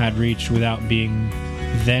had reached without being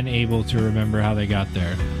then able to remember how they got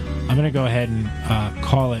there. I'm going to go ahead and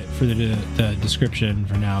call it for the description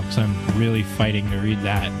for now because I'm really fighting to read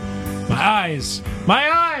that. My eyes! My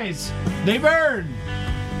eyes! They burn!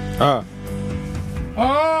 Ah.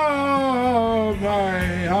 Oh,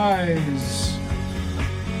 my eyes!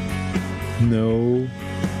 No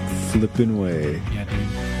flipping way. Yeah, dude.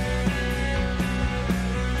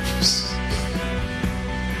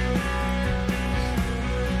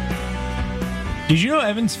 Did you know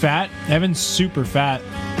Evan's fat? Evan's super fat.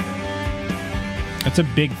 That's a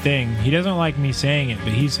big thing. He doesn't like me saying it,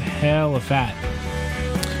 but he's hella fat. I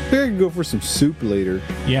think I can go for some soup later.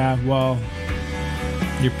 Yeah, well,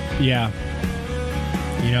 yeah.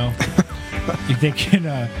 You know, you're thinking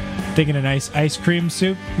a nice ice cream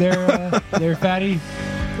soup there, there, fatty?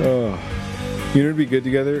 Oh. You know what'd be good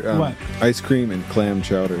together? What? Ice cream and clam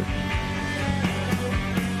chowder.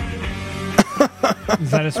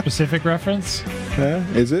 Is that a specific reference? Yeah,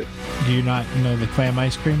 is it? Do you not know the clam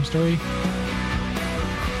ice cream story?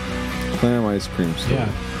 Clam ice cream store.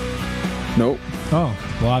 Yeah. Nope. Oh,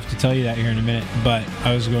 well, I'll have to tell you that here in a minute. But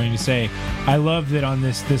I was going to say, I love that on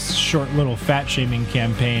this short little fat shaming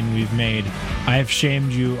campaign we've made, I have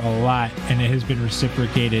shamed you a lot, and it has been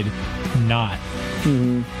reciprocated not.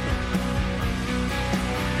 Mm-hmm.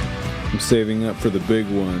 I'm saving up for the big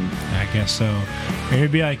one. I guess so.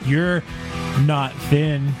 It'd be like, you're not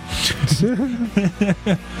thin.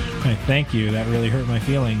 Thank you. That really hurt my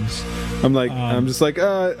feelings. I'm like, I'm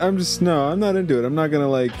not into it. I'm not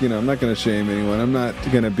gonna I'm not gonna shame anyone. I'm not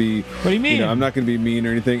gonna be. What do you mean? I'm not gonna be mean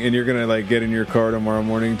or anything. And you're gonna get in your car tomorrow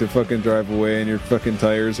morning to fucking drive away, and your fucking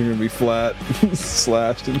tires are gonna be flat,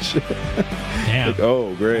 slashed and shit. Damn.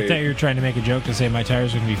 Oh, great. I thought you were trying to make a joke to say my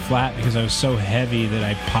tires are gonna be flat because I was so heavy that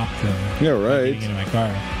I popped them. Yeah, right. Getting into my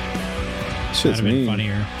car. Shit's That'd have been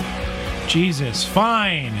funnier. Jesus,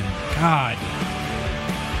 fine. God.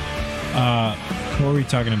 What were we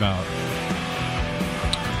talking about?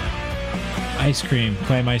 Ice cream,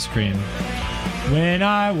 clam ice cream. When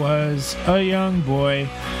I was a young boy,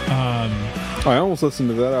 I almost listened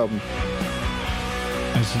to that album.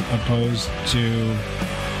 as opposed to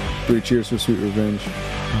 3 Cheers for Sweet Revenge.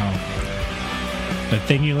 The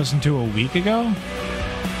thing you listened to a week ago?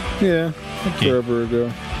 Yeah, Okay. forever ago.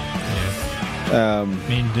 Yeah. I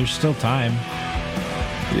mean, there's still time.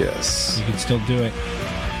 Yes. You can still do it.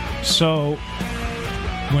 So,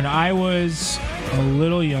 when I was a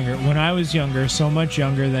little younger, so much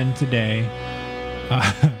younger than today,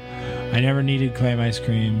 I never needed clam ice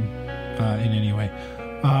cream in any way.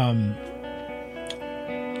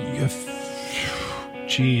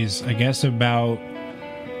 I guess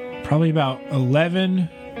probably about 11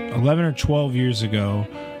 or 12 years ago,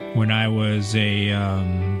 when I was a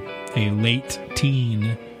late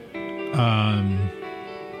teen,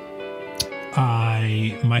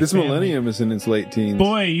 This millennium is in its late teens.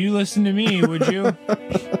 Boy, you listen to me, would you?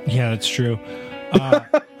 Yeah, that's true.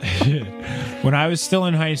 When I was still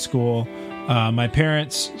in high school, my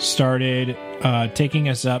parents started taking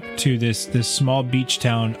us up to this small beach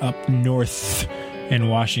town up north in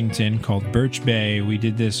Washington called Birch Bay. We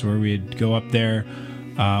did this where we'd go up there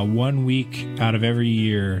 1 week out of every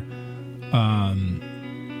year.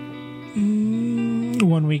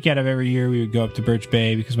 1 week out of every year, we would go up to Birch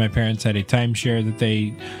Bay because my parents had a timeshare that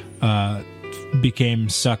they became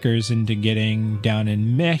suckers into getting down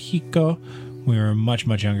in Mexico. We were much,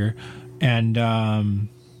 much younger. And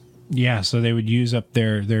so they would use up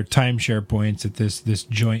their timeshare points at this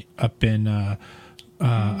joint up in the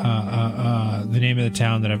name of the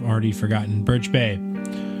town that I've already forgotten, Birch Bay.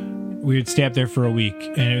 We would stay up there for a week,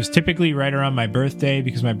 and it was typically right around my birthday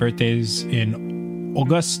because my birthday is in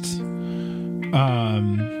August.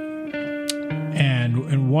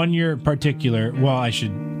 And 1 year in particular,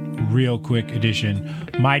 real quick addition,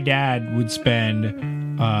 my dad would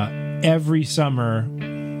spend every summer,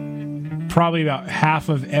 probably about half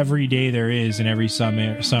of every day there is in every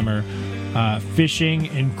summer, fishing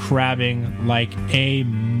and crabbing like a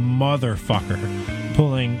motherfucker,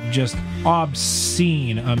 pulling just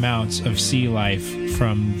obscene amounts of sea life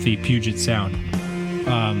from the Puget Sound.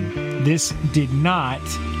 This did not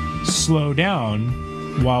slow down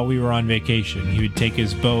while we were on vacation. He would take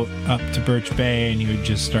his boat up to Birch Bay and he would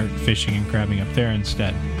just start fishing and crabbing up there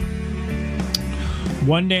instead.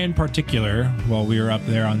 One day in particular, while we were up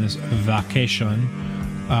there on this vacation,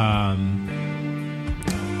 I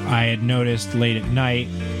had noticed late at night,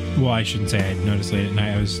 well, I shouldn't say I had noticed late at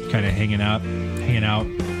night, I was kind of hanging out,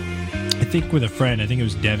 I think with a friend. I think it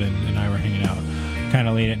was Devin and I were hanging out kind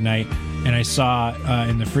of late at night, and I saw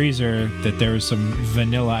in the freezer that there was some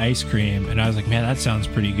vanilla ice cream, and I was like, man, that sounds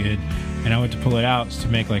pretty good. And I went to pull it out to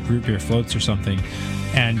make like root beer floats or something,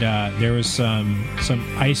 and there was some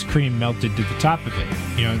ice cream melted to the top of it.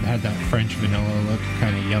 You know, it had that French vanilla look,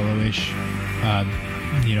 kind of yellowish,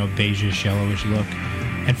 beigeish yellowish look.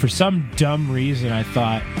 And for some dumb reason, I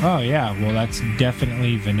thought, oh yeah, well, that's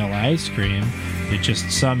definitely vanilla ice cream. It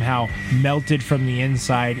just somehow melted from the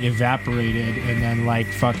inside, evaporated, and then like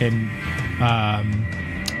fucking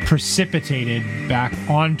precipitated back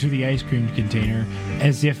onto the ice cream container,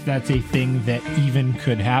 as if that's a thing that even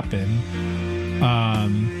could happen.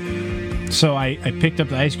 So I picked up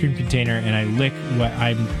the ice cream container and I licked what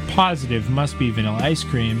I'm positive must be vanilla ice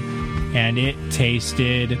cream, and it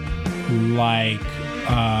tasted like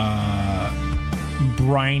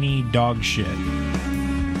briny dog shit.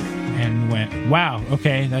 And went, wow,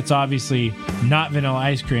 okay, that's obviously not vanilla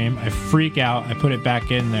ice cream. I freak out. I put it back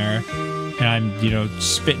in there, and I'm,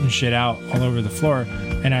 spitting shit out all over the floor.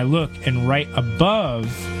 And I look, and right above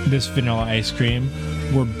this vanilla ice cream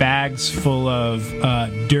were bags full of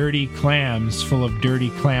dirty clams, full of dirty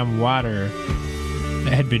clam water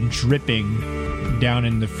that had been dripping down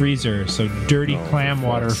in the freezer. So dirty clam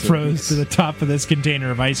water froze to the top of this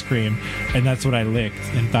container of ice cream, and that's what I licked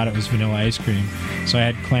and thought it was vanilla ice cream. So I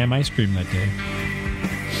had clam ice cream that day.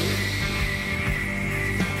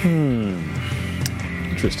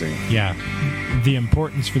 Interesting. Yeah. The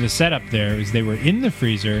importance for the setup there is they were in the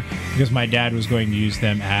freezer because my dad was going to use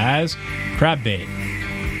them as crab bait.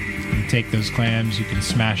 You take those clams, you can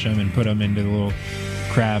smash them and put them into the little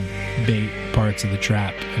crab bait parts of the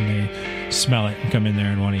trap, and they smell it and come in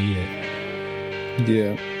there and want to eat it.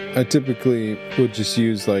 Yeah, I typically would just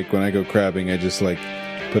use, like, when I go crabbing, I just like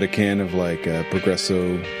put a can of like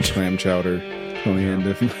Progresso clam chowder on the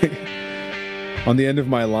end of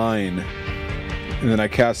my line, and then I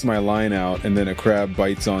cast my line out, and then a crab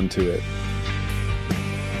bites onto it.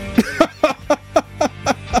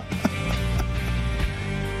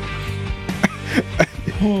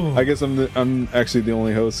 I guess I'm actually the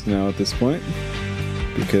only host now at this point,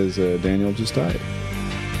 because Daniel just died.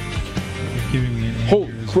 You're giving me an aneurysm.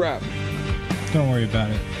 Holy crap! Don't worry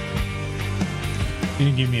about it. You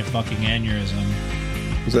didn't give me a fucking aneurysm.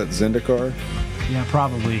 Was that Zendikar? Yeah,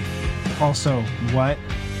 probably. Also, what?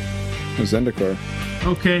 Zendikar.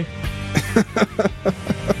 Okay.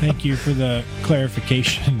 Thank you for the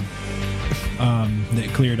clarification.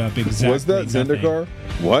 That cleared up exactly. Was that Zendikar?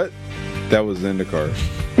 What? That was Zendikar.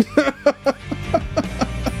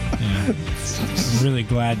 Yeah. I'm really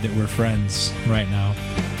glad that we're friends right now.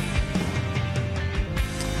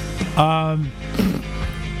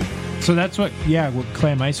 So that's what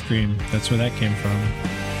clam ice cream, that's where that came from.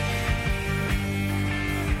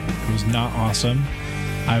 It was not awesome.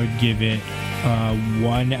 I would give it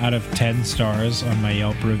 1 out of 10 stars on my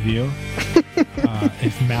Yelp review.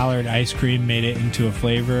 If Mallard ice cream made it into a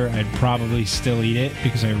flavor, I'd probably still eat it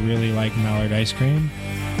because I really like Mallard ice cream.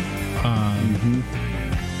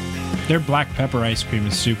 Their black pepper ice cream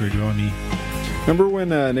is super drony. Remember when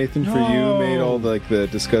Nathan For You made all the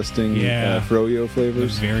disgusting froyo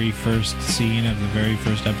flavors? The very first scene of the very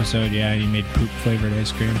first episode, he made poop flavored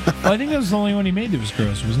ice cream. Well, I think that was the only one he made that was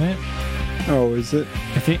gross, wasn't it? Oh, is it?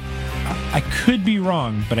 I think I could be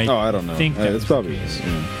wrong, but I don't know. Think that it's probably is.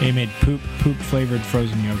 Yeah. He made poop flavored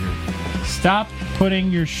frozen yogurt. Stop putting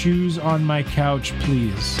your shoes on my couch,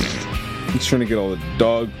 please. He's trying to get all the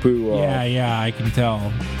dog poo off. Yeah, I can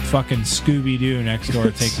tell. Fucking Scooby-Doo next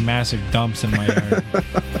door takes massive dumps in my yard.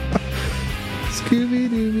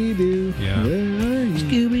 Scooby-Dooby-Doo. Yeah.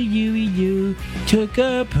 Scooby-Dooby-Doo took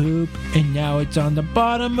a poop, and now it's on the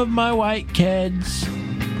bottom of my white Keds.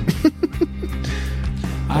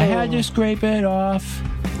 I had to scrape it off.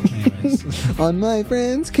 Anyways. On my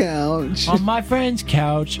friend's couch. On my friend's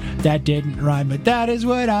couch. That didn't rhyme, but that is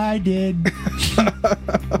what I did.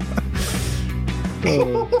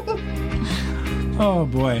 Oh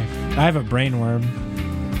boy, I have a brain worm.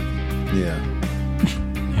 Yeah.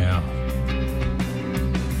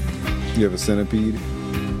 You have a centipede?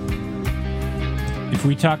 If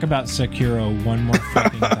we talk about Sekiro one more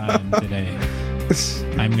fucking time today,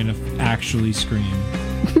 I'm gonna actually scream.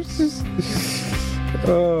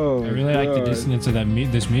 Oh, I really like the dissonance of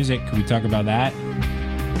this music. Can we talk about that?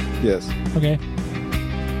 Yes. Okay.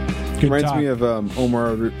 Good Reminds talk. me of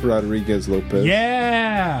Omar Rodriguez Lopez.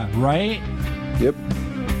 Yeah, right? Yep.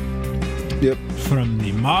 From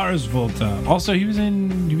the Mars Volta. Also, he was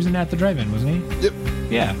in At the Drive-In, wasn't he?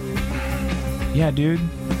 Yep. Yeah, dude.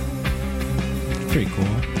 Pretty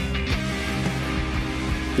cool.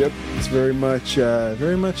 Yep. It's very much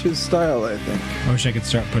his style, I think. I wish I could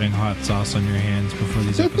start putting hot sauce on your hands before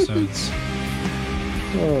these episodes.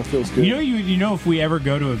 Oh, it feels good. You know, if we ever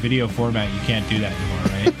go to a video format, you can't do that anymore,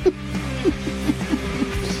 right?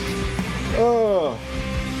 Oh,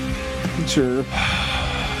 sure.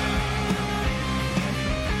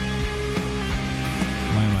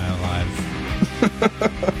 Why am I alive?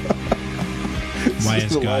 Why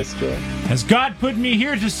has God put me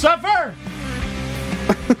here to suffer?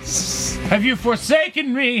 Have you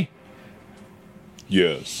forsaken me?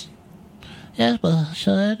 Yes. Yes, but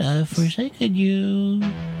son, I've forsaken you.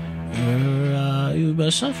 You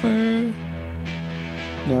must suffer.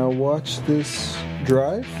 Now watch this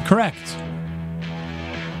drive. Correct.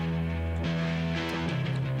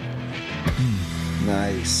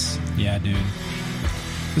 Nice. Yeah, dude.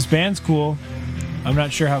 This band's cool. I'm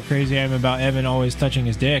not sure how crazy I am about Evan always touching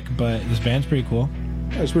his dick, but this band's pretty cool.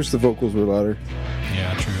 I just wish the vocals were louder.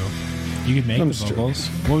 Yeah, true. You could make the vocals.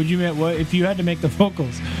 What would you make? What if you had to make the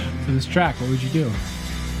vocals for this track? What would you do?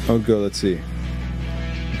 I would go. Let's see.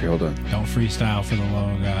 Okay, hold on. Don't freestyle for the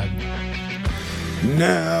love of God.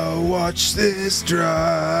 Now watch this drive.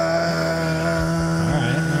 All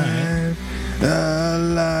right. A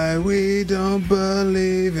lie we don't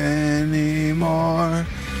believe anymore.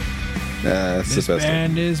 That's This the best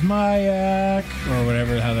band is Mayak, or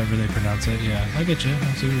however they pronounce it. Yeah, I get you.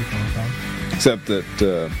 I see where you're coming from. Except that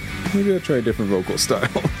maybe I'll try a different vocal style.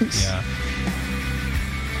 Yeah.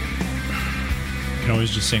 You can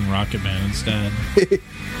always just sing Rocket Man instead.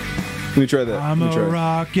 Let me try that. I'm a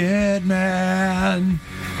rocket man.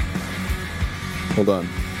 Hold on.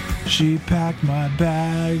 She packed my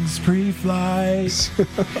bags pre-flight.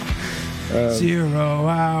 0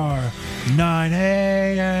 hour, 9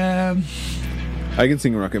 a.m. I can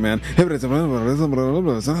sing Rocket Man.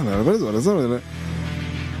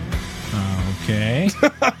 Okay.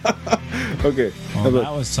 Okay. Well,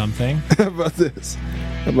 that was something. How about this?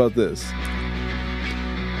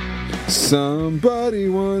 Somebody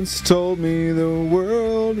once told me the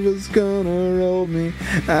world was gonna roll me.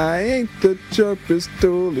 I ain't the sharpest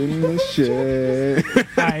tool in the shed.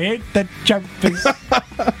 I ain't the sharpest.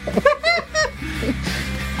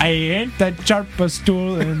 I ain't the sharpest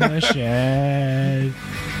tool in the shed.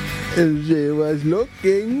 She was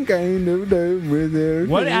looking kind of dumb with her.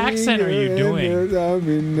 What accent are you doing? I'm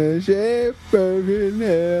in the shape of his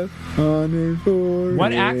hair on his forehead.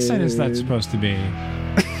 What accent is that supposed to be?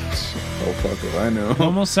 Oh, fuck if I know. It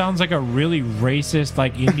almost sounds like a really racist,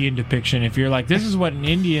 Indian depiction. If you're like, this is what an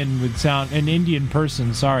Indian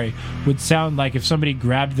person, would sound like if somebody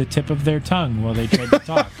grabbed the tip of their tongue while they tried to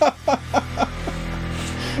talk.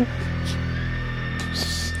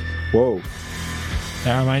 Whoa.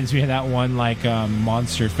 That reminds me of that one,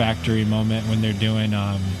 Monster Factory moment when they're doing,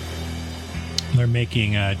 they're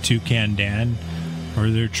making Toucan Dan. Or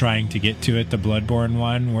they're trying to get to it, the Bloodborne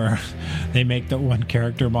one, where they make the one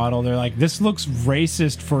character model. They're like, this looks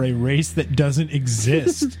racist for a race that doesn't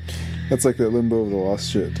exist. That's like that Limbo of the Lost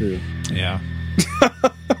shit, too. Yeah.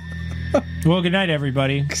 Well, good night,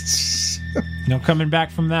 everybody. No coming back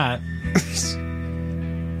from that.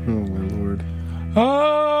 Oh, my Lord.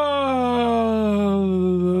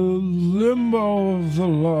 Limbo of the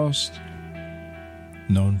Lost.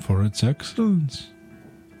 Known for its excellence.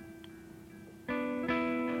 You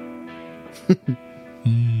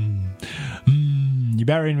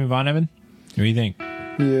about ready to move on, Evan? What do you think?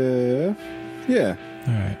 Yeah.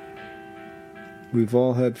 All right. We've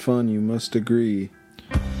all had fun, you must agree.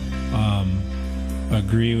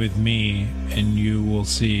 Agree with me, and you will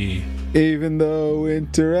see. Even though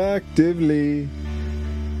interactively.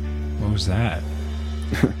 What was that?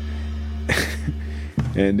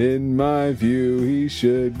 And in my view, he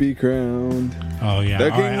should be crowned. Oh, yeah.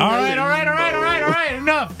 All right.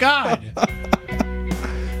 Enough. God.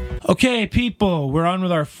 Okay, people. We're on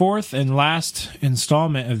with our fourth and last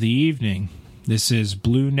installment of the evening. This is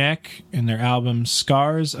Blue Neck and their album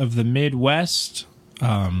Scars of the Midwest.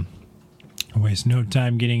 I waste no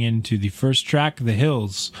time getting into the first track, The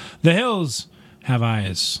Hills. The Hills have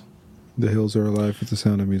eyes. The hills are alive with the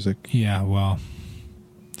sound of music. Yeah, well,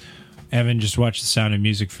 Evan just watched The Sound of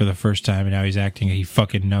Music for the first time, and now he's acting like he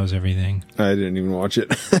fucking knows everything. I didn't even watch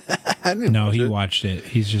it. He watched it.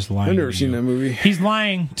 He's just lying. I've never seen that movie. He's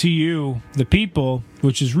lying to you, the people,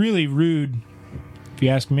 which is really rude, if you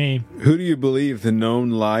ask me. Who do you believe, the known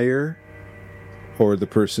liar or the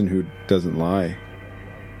person who doesn't lie?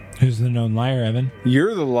 Who's the known liar, Evan?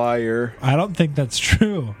 You're the liar. I don't think that's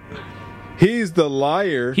true. He's the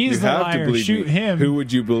liar. He's the liar. To believe Shoot me. him. Who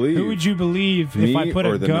would you believe? Who would you believe me if I put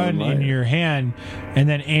a gun in your hand and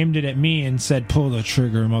then aimed it at me and said, "Pull the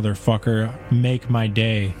trigger, motherfucker. Make my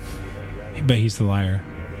day"? But he's the liar.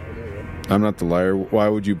 I'm not the liar. Why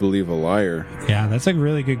would you believe a liar? Yeah, that's a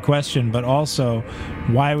really good question. But also,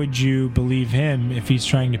 why would you believe him if he's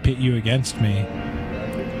trying to pit you against me?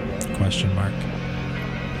 Question mark.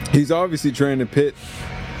 He's obviously trying to pit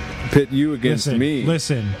you against me.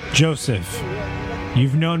 Listen, Joseph,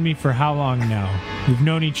 you've known me for how long now? We've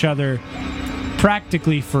known each other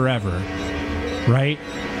practically forever, right?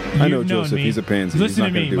 I know Joseph. He's a pansy. Listen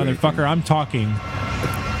to me, motherfucker. Anything. I'm talking.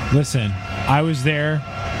 Listen, I was there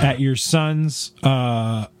at your son's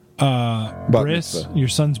bris. Your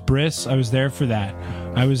son's bris. I was there for that.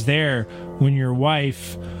 I was there when your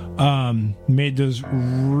wife made those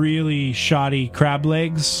really shoddy crab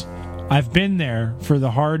legs. I've been there for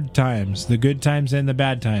the hard times, the good times and the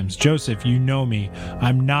bad times. Joseph, you know me.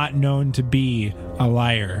 I'm not known to be a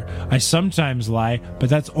liar. I sometimes lie, but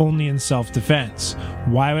that's only in self-defense.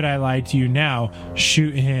 Why would I lie to you now?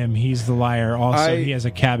 Shoot him. He's the liar. Also, he has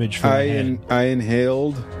a cabbage for a head. I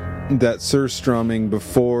inhaled that surstrumming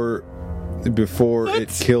before it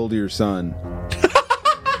killed your son.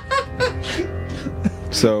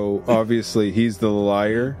 So, obviously, he's the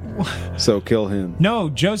liar, so kill him. No,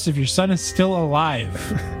 Joseph, your son is still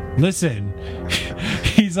alive. Listen,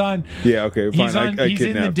 he's on... Yeah, okay, fine. He's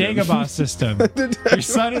in the Dagobah system. Your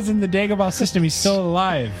son is in the Dagobah system. He's still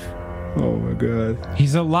alive. Oh, my God.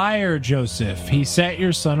 He's a liar, Joseph. He sent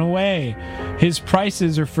your son away. His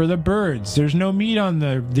prices are for the birds. There's no meat on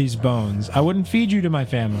these bones. I wouldn't feed you to my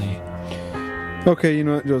family. Okay, you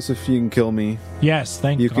know what, Joseph? You can kill me. Yes,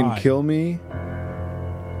 thank God. You can kill me.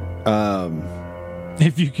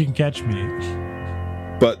 If you can catch me.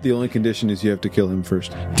 But the only condition is you have to kill him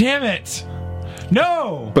first. Damn it!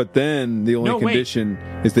 No! But then the only condition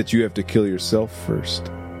is that you have to kill yourself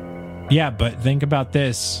first. Yeah, but think about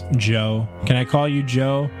this, Joe. Can I call you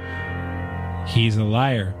Joe? He's a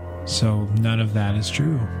liar. So none of that is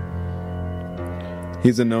true.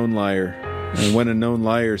 He's a known liar. And when a known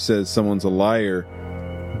liar says someone's a liar,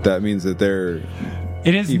 that means that they're...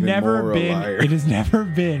 It has never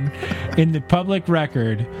been in the public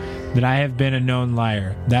record that I have been a known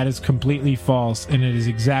liar. That is completely false, and it is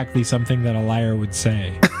exactly something that a liar would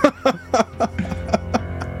say.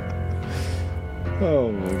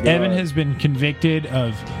 Oh my God. Evan has been convicted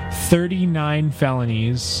of 39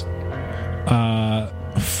 felonies,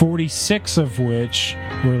 46 of which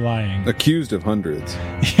were lying. Accused of hundreds.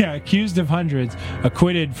 Yeah, accused of hundreds,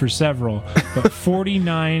 acquitted for several, but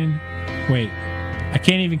 49... Wait. I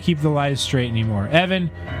can't even keep the lies straight anymore. Evan,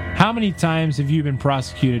 how many times have you been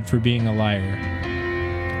prosecuted for being a liar?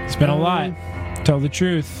 It's been a lot. Tell the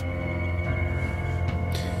truth.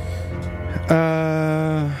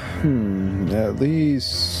 At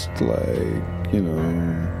least, like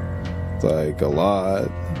a lot.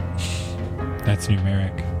 That's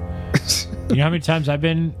numeric. You know how many times I've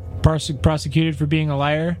been prosecuted for being a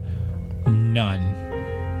liar?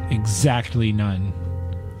 None. Exactly none.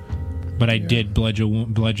 But I did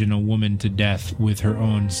bludgeon a woman to death with her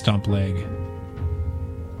own stump leg.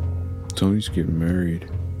 Tony's getting married.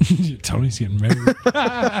 Tony's getting married.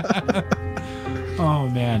 Oh,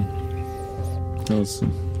 man.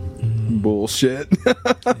 Bullshit.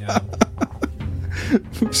 Yeah.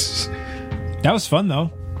 That was fun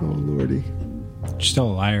though. Oh lordy. You're still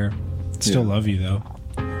a liar. Still love you though.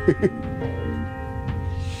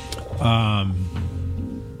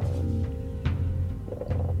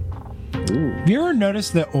 Have you ever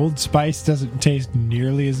noticed that Old Spice doesn't taste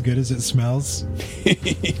nearly as good as it smells?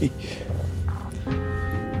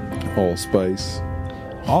 Allspice.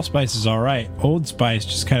 Allspice is alright. Old Spice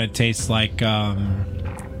just kind of tastes like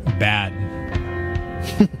bad.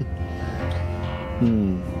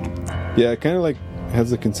 Yeah, it kind of like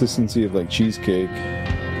has the consistency of like cheesecake.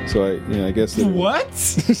 So I guess that what?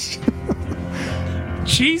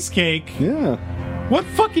 Cheesecake? Yeah. What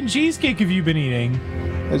fucking cheesecake have you been eating?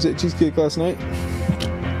 I just ate cheesecake last night.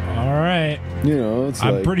 All right. You know, it's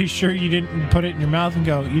I'm pretty sure you didn't put it in your mouth and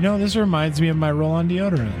go, this reminds me of my roll-on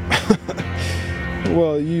deodorant.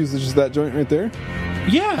 Well, you use just that joint right there?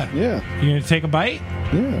 Yeah. Yeah. You gonna take a bite?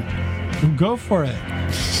 Yeah. Go for it.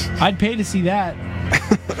 I'd pay to see that.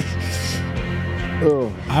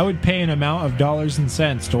 Oh. I would pay an amount of dollars and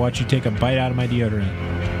cents to watch you take a bite out of my deodorant.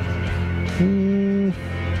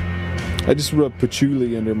 I just rub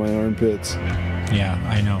patchouli under my armpits. Yeah,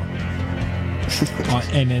 I know.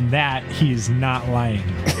 And in that, he is not lying.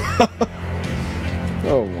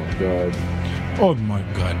 Oh my god. Oh my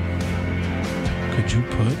god. Could you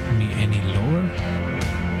put me any lower?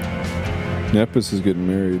 Nepis is getting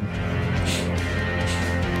married.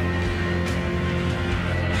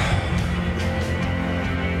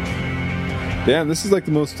 Damn, this is like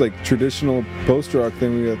the most like traditional post-rock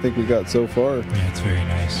thing I think we got so far. Yeah, it's very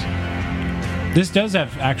nice. This does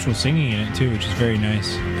have actual singing in it too, which is very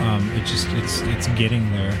nice. It's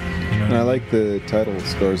getting there. And I like the title,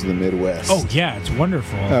 Stars of the Midwest. Oh yeah, it's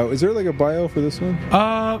wonderful. Is there like a bio for this one?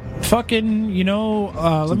 Fucking,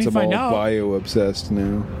 let me find out. I'm bio obsessed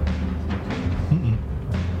now.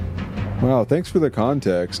 Wow, thanks for the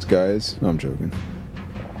context, guys. No, I'm joking.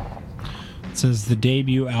 It says the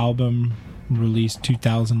debut album released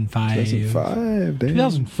 2005. 2005, damn.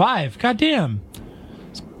 2005, goddamn.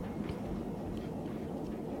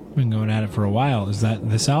 Been going at it for a while. Is that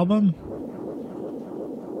this album?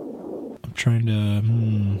 I'm trying to.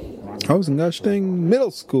 I was in gosh dang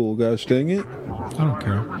middle school. Gosh dang it! I don't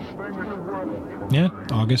care. Yeah,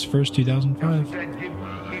 August 1st,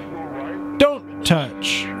 2005. Don't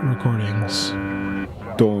touch recordings.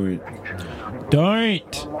 Don't.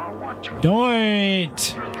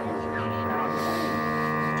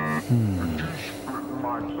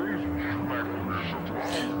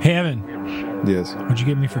 Hey, Evan. Yes. What'd you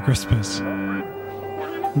get me for Christmas? I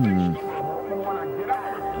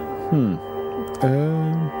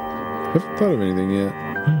haven't thought of anything yet.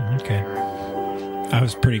 Okay. I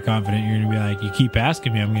was pretty confident you're going to be like, you keep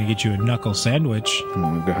asking me, I'm going to get you a knuckle sandwich. Oh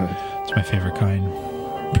my god. It's my favorite kind.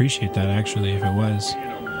 Appreciate that, actually, if it was.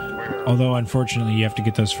 Although, unfortunately, you have to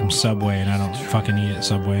get those from Subway, and I don't fucking eat at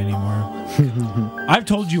Subway anymore. I've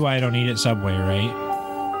told you why I don't eat at Subway, right?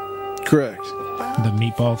 Correct. The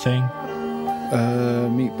meatball thing?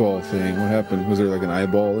 Meatball thing. What happened? Was there like an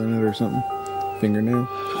eyeball in it or something? Fingernail?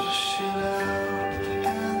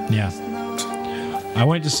 Yeah. I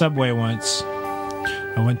went to Subway once.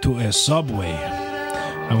 I went to a Subway.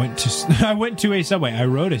 I went to a Subway. I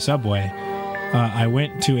rode a Subway. I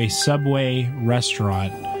went to a Subway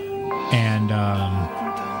restaurant, and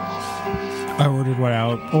I ordered what I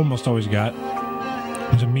almost always got.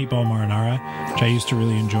 It was a meatball marinara, which I used to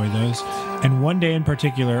really enjoy those. And one day in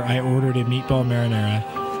particular, I ordered a meatball marinara.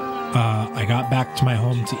 I got back to my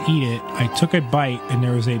home to eat it. I took a bite, and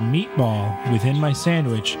there was a meatball within my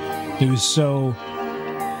sandwich that was so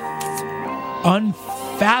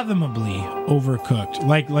unfathomably overcooked.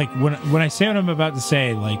 Like when I say what I'm about to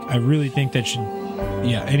say, like I really think that should.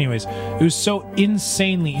 Yeah. Anyways, it was so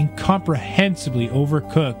insanely, incomprehensibly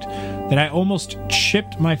overcooked that I almost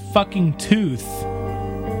chipped my fucking tooth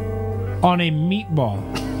on a meatball.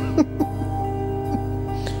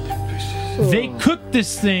 They cooked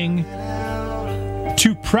this thing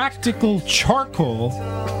to practical charcoal.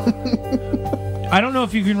 I don't know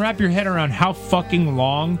if you can wrap your head around how fucking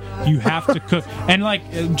long you have to cook. And like,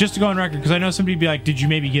 just to go on record, because I know somebody'd be like, did you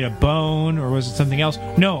maybe get a bone or was it something else?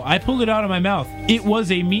 No, I pulled it out of my mouth. It was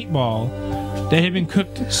a meatball that had been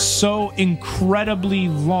cooked so incredibly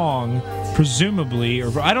long, presumably,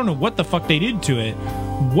 or I don't know what the fuck they did to it.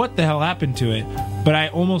 What the hell happened to it? But I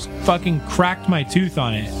almost fucking cracked my tooth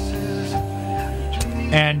on it.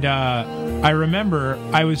 And I remember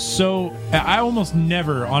I almost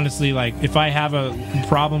never, honestly, like, if I have a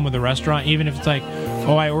problem with a restaurant, even if it's like,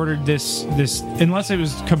 I ordered this, unless it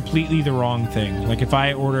was completely the wrong thing. Like if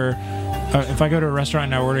I order, if I go to a restaurant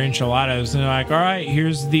and I order enchiladas, and they're like, all right,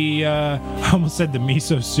 here's the, I almost said the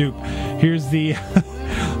miso soup. Here's the,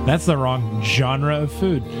 that's the wrong genre of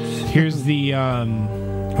food. Here's the,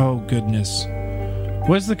 oh goodness.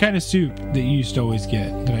 What's the kind of soup that you used to always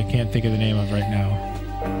get that I can't think of the name of right now?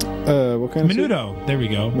 What kind of Menudo. soup? There we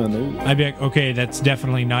go. Menudo. I'd be like, okay, that's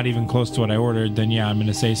definitely not even close to what I ordered. Then yeah, I'm going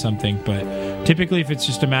to say something. But typically, if it's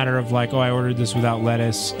just a matter of like, oh, I ordered this without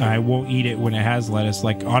lettuce, I won't eat it when it has lettuce.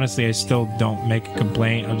 Like honestly, I still don't make a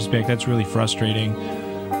complaint. I'll just be like, that's really frustrating.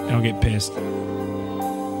 And I'll get pissed.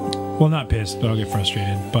 Well, not pissed, but I'll get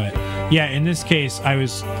frustrated. But yeah, in this case, I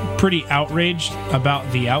was pretty outraged about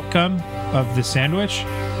the outcome of the sandwich.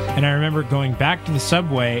 And I remember going back to the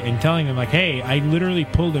Subway and telling them, like, hey, I literally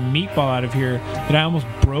pulled a meatball out of here that I almost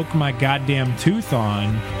broke my goddamn tooth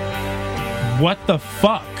on. What the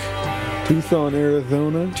fuck? Tucson,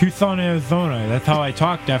 Arizona? Tucson, Arizona. That's how I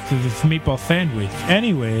talked after this meatball sandwich.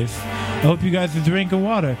 Anyways, I hope you guys are drinking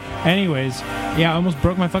water. Anyways, yeah, I almost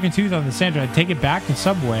broke my fucking tooth on the sandwich. I take it back to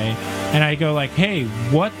Subway, and I go like, hey,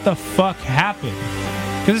 what the fuck happened?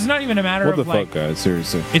 Because it's not even a matter of like... What the fuck, guys?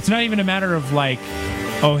 Seriously. It's not even a matter of like...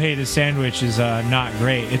 oh, hey, the sandwich is not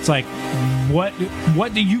great. It's like, what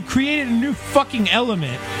do you created a new fucking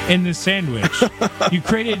element in this sandwich? you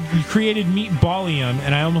created meatballium,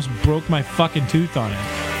 and I almost broke my fucking tooth on it.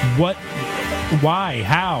 What? Why?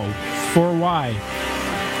 How? For why?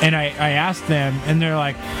 And I asked them, and they're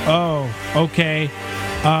like, oh, okay,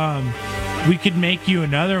 we could make you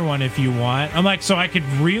another one if you want. I'm like, so I could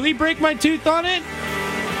really break my tooth on it?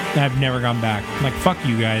 I've never gone back. I'm like, fuck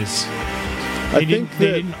you guys. They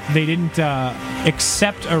didn't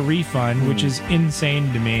accept a refund, which is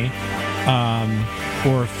insane to me,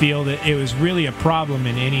 or feel that it was really a problem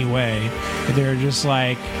in any way. They're just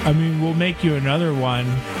like, I mean, we'll make you another one.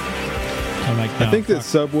 I'm like, no, I think that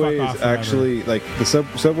Subway is actually like the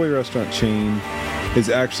Subway restaurant chain is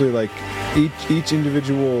actually like each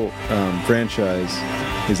individual franchise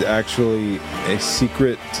is actually a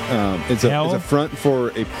secret. It's a front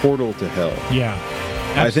for a portal to hell. Yeah.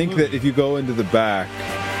 Absolutely. I think that if you go into the back,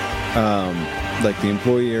 like the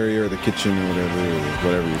employee area or the kitchen or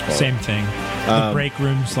whatever you call it. Same thing. The break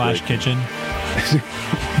room / kitchen.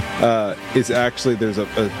 It's actually, there's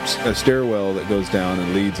a stairwell that goes down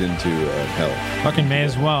and leads into hell. Fucking may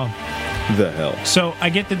as well. The hell. So I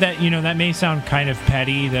get that that may sound kind of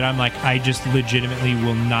petty, that I'm like, I just legitimately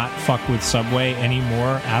will not fuck with Subway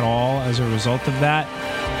anymore at all as a result of that.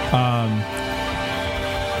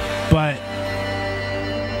 But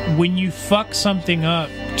when you fuck something up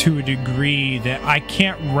to a degree that I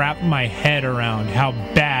can't wrap my head around how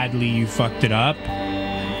badly you fucked it up,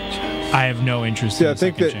 I have no interest in a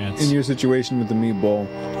second chance. I think that in your situation with the meatball,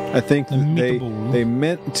 I think they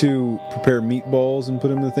meant to prepare meatballs and put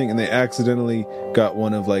them in the thing, and they accidentally got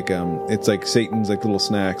one of like it's like Satan's like little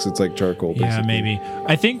snacks. It's like charcoal. Basically. Yeah, maybe.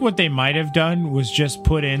 I think what they might have done was just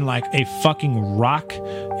put in like a fucking rock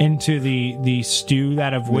into the stew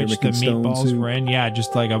that of which the meatballs were in. Yeah,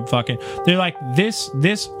 just like a fucking. They're like, this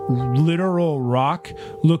literal rock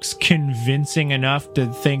looks convincing enough to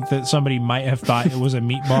think that somebody might have thought it was a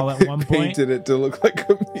meatball at one point. Painted it to look like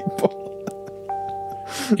a meatball.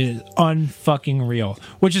 It is unfucking real,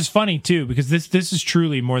 which is funny too, because this is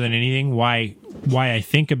truly more than anything why I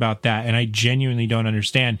think about that, and I genuinely don't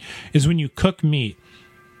understand, is when you cook meat,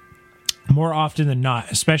 more often than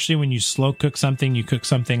not, especially when you slow cook something, you cook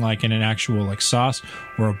something like in an actual like sauce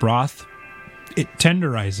or a broth, it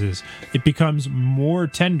tenderizes. It becomes more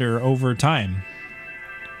tender over time.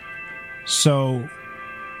 So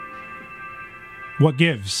what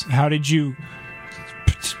gives? How did you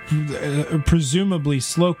presumably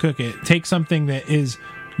slow cook it? Take something that is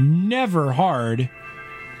never hard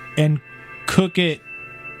and cook it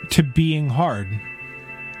to being hard.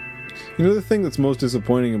 You know, the thing that's most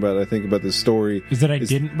disappointing about, I think, about this story is that I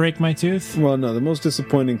didn't break my tooth. Well, no, the most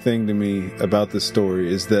disappointing thing to me about this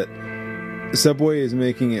story is that Subway is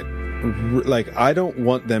making it like, I don't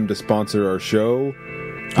want them to sponsor our show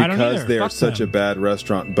because they are such a bad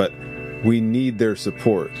restaurant, but we need their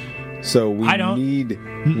support. So we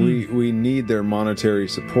need their monetary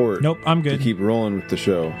support. Nope, I'm good to keep rolling with the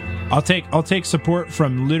show. I'll take support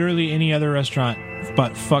from literally any other restaurant,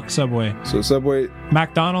 but fuck Subway. So Subway,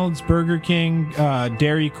 McDonald's, Burger King,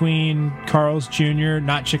 Dairy Queen, Carl's Jr.,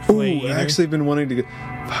 not Chick-fil-A. I've actually been wanting to go.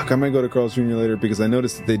 Fuck, I might go to Carl's Jr. later because I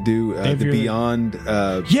noticed that they do the Beyond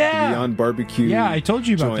barbecue. Yeah, I told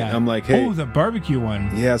you about joint. that. I'm like, hey, the barbecue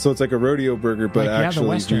one. Yeah, so it's like a rodeo burger, but like, actually the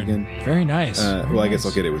Western. vegan. Very nice. I guess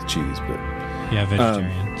I'll get it with cheese, but yeah,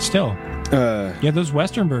 vegetarian. Still, Yeah, those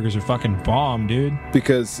Western burgers are fucking bomb, dude.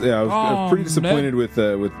 Because I was pretty disappointed with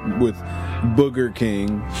Booger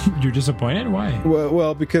King. You're disappointed? Why?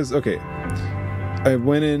 Well, because I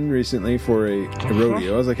went in recently for a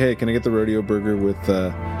rodeo. I was like, hey, can I get the rodeo burger with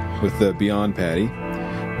the Beyond Patty?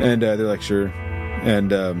 And they're like, sure.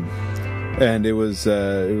 And it was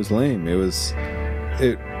lame. It was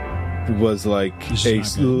like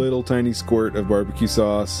a little tiny squirt of barbecue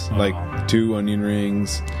sauce, like 2 onion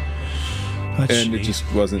rings. That's and shitty. It just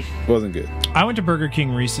wasn't good. I went to Burger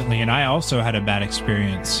King recently, and I also had a bad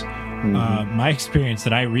experience. Mm-hmm. My experience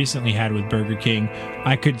that I recently had with Burger King,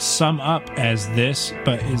 I could sum up as this,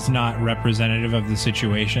 but is not representative of the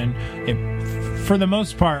situation. It, for the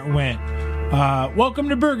most part, went, welcome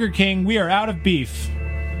to Burger King, we are out of beef.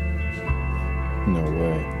 No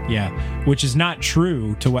way. Yeah, which is not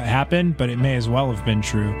true to what happened, but it may as well have been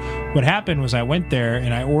true. What happened was I went there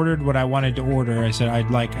and I ordered what I wanted to order. I said I'd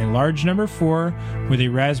like a large number 4 with a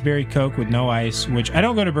raspberry Coke with no ice, which I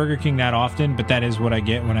don't go to Burger King that often, but that is what I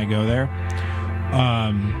get when I go there.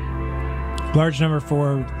 Large number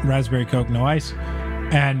 4 raspberry Coke, no ice.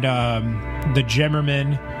 And the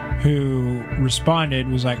Gemmerman who responded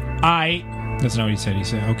was like, that's not what he said. He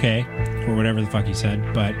said, okay, or whatever the fuck he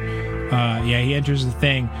said, but... he enters the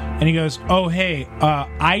thing and he goes, oh, hey,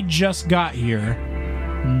 I just got here.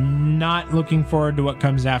 Not looking forward to what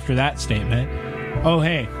comes after that statement. Oh,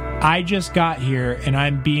 hey, I just got here and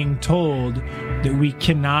I'm being told that we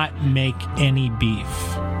cannot make any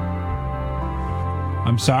beef.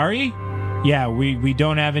 I'm sorry? Yeah, we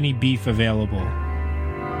don't have any beef available.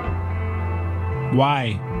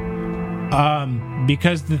 Why?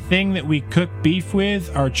 Because the thing that we cook beef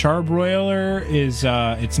with, our charbroiler, is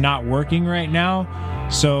it's not working right now,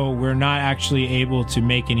 so we're not actually able to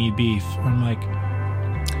make any beef. I'm like,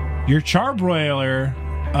 your charbroiler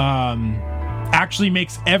actually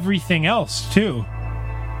makes everything else too.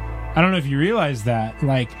 I don't know if you realize that,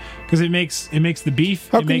 like, because it makes the beef.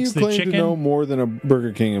 How it can makes you the claim chicken. To know more than a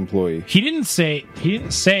Burger King employee? He didn't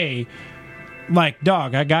say. Like,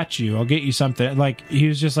 dog, I got you. I'll get you something. Like, he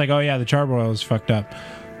was just like, oh, yeah, the charbroil is fucked up.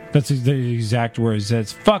 That's the exact words. He said,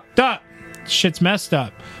 it's fucked up. Shit's messed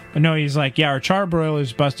up. But no, he's like, yeah, our charbroil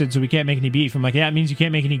is busted, so we can't make any beef. I'm like, yeah, it means you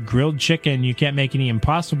can't make any grilled chicken. You can't make any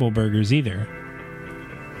Impossible burgers either.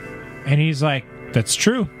 And he's like, that's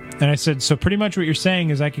true. And I said, so pretty much what you're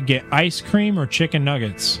saying is I could get ice cream or chicken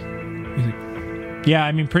nuggets. He's like, yeah,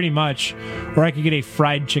 I mean, pretty much. Or I could get a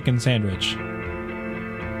fried chicken sandwich.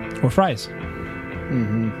 Or fries.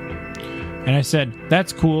 Mm-hmm. And I said,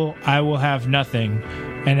 that's cool, I will have nothing.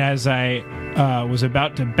 And as I was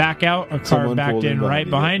about to back out, a car backed in right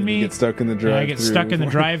behind me. You get stuck in the drive-thru. I get stuck in the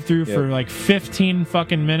drive-thru for like 15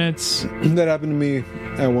 fucking minutes. That happened to me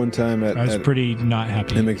at one time. I was pretty not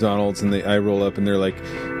happy. At McDonald's, and I roll up and they're like,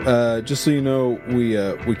 just so you know,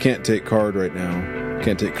 we can't take card right now.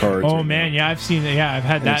 Can't take cards. Oh right man, now. Yeah, I've seen that. Yeah, I've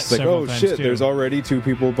had and that it's like, several times shit, too. There's already 2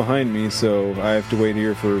 people behind me, so I have to wait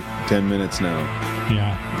here for 10 minutes now.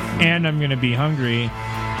 Yeah, and I'm gonna be hungry.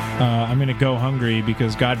 I'm gonna go hungry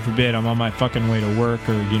because God forbid I'm on my fucking way to work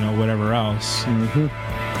or whatever else. Mm-hmm.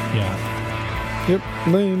 Yeah. Yep.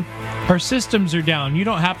 Lame. Our systems are down. You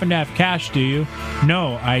don't happen to have cash, do you?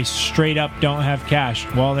 No, I straight up don't have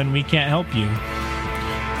cash. Well, then we can't help you.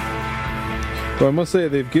 Well, I must say,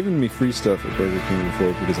 they've given me free stuff at Burger King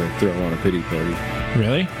before because I throw on a pity party.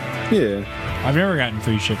 Really? Yeah. I've never gotten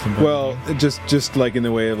free shit from Burger King. just like in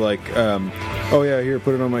the way of like, oh yeah, here,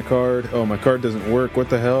 put it on my card. Oh, my card doesn't work. What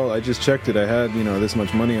the hell? I just checked it. I had, this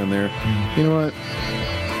much money on there. Mm. You know what?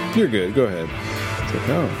 You're good. Go ahead. It's like,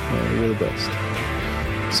 oh, you're the best.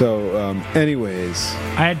 So, anyways.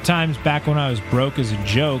 I had times back when I was broke as a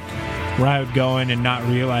joke where I would go in and not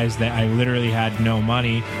realize that I literally had no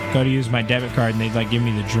money, go to use my debit card, and they'd like give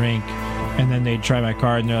me the drink, and then they'd try my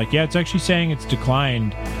card, and they're like, yeah, it's actually saying it's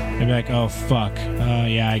declined. I'd be like, oh, fuck.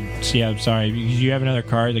 I'm sorry. Do you have another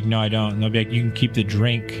card? Like, no, I don't. And they'll be like, you can keep the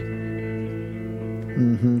drink.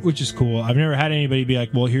 Mm-hmm. Which is cool. I've never had anybody be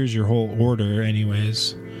like, well, here's your whole order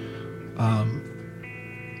anyways.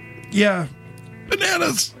 Yeah.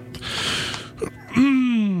 Bananas.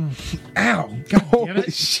 Ow. God damn Holy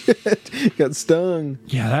it. shit. Got stung.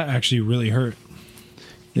 Yeah, that actually really hurt.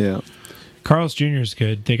 Yeah. Carl's Jr. is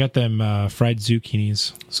good. They got them fried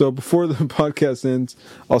zucchinis. So before the podcast ends,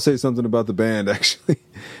 I'll say something about the band, actually.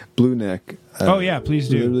 Blue Neck. Oh, yeah, please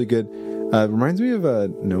do. Really good. Reminds me of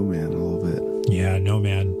No Man a little bit. Yeah, No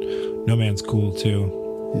Man. No Man's cool, too.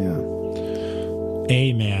 Yeah.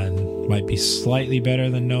 A Man might be slightly better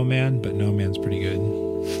than No Man, but No Man's pretty good.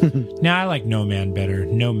 Nah, I like No Man better.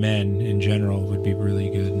 No Men in general would be really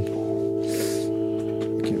good.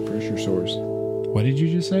 Can't pressure source. What did you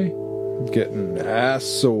just say? Getting ass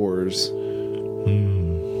sores.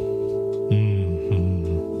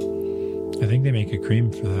 I think they make a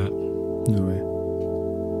cream for that. No way.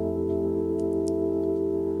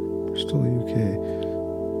 Bristol, UK.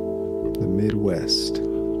 The Midwest.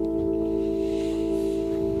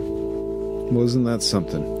 Wasn't that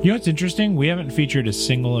something? You know what's interesting? We haven't featured a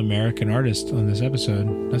single American artist on this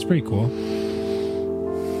episode. That's pretty cool.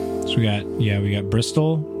 So we got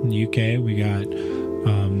Bristol, UK. We got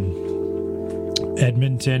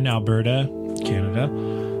Edmonton, Alberta, Canada.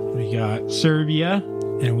 We got Serbia,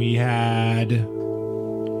 and we had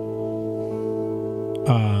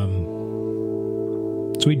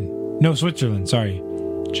Sweden. No, Switzerland. Sorry,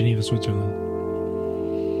 Geneva, Switzerland.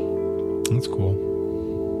 That's cool.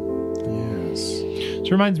 Yes. So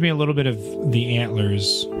it reminds me a little bit of the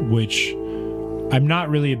Antlers, which I'm not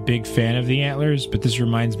really a big fan of the Antlers, but this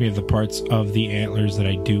reminds me of the parts of the Antlers that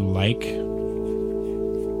I do like.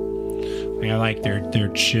 I like their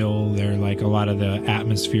chill, their like a lot of the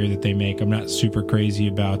atmosphere that they make. I'm not super crazy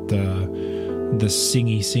about the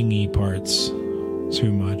singy parts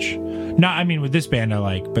too much. Not, I mean, with this band I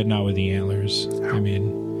like, but not with the Antlers. I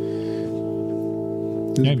mean,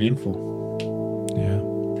 it's beautiful. Yeah.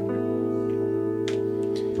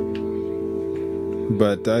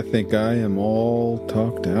 But I think I am all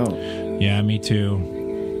talked out. Yeah, me too.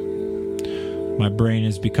 My brain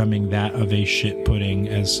is becoming that of a shit pudding,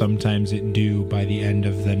 as sometimes it do by the end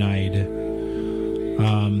of the night.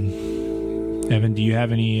 Evan, do you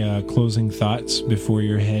have any closing thoughts before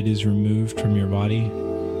your head is removed from your body?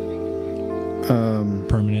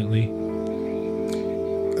 Permanently?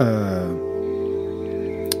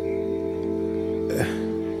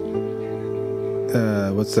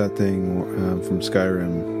 What's that thing from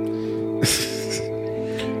Skyrim?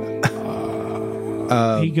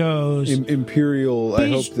 He goes, Imperial. I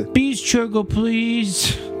hope that beast chuggle,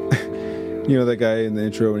 please. You know that guy in the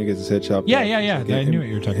intro when he gets his head chopped off? Yeah. I knew what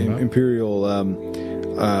you were talking about. Imperial.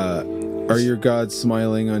 Are your gods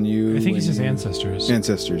smiling on you? I think he says ancestors.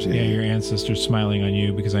 Ancestors, yeah. Yeah, your ancestors smiling on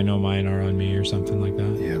you because I know mine are on me, or something like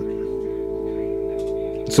that. Yeah.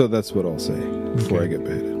 So that's what I'll say before I get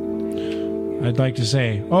beheaded. I'd like to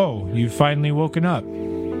say, oh, you've finally woken up.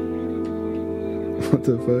 What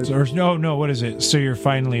the fuck? No, what is it? So you're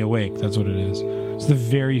finally awake. That's what it is. It's the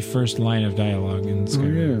very first line of dialogue in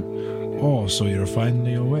Skyrim. Oh, so you're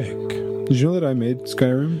finally awake. Did you know that I made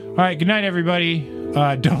Skyrim? All right, good night, everybody.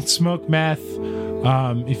 Don't smoke meth.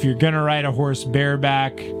 If you're going to ride a horse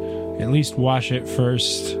bareback, at least wash it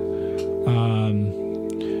first.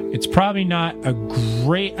 It's probably not a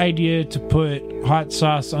great idea to put hot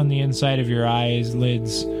sauce on the inside of your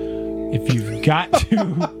eyelids. If you've got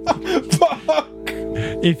to... Fuck!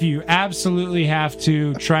 If you absolutely have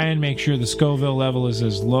to, try and make sure the Scoville level is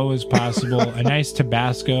as low as possible. A nice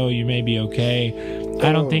Tabasco, you may be okay.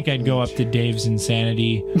 I don't think I'd go up to Dave's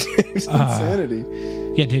Insanity. Dave's Insanity?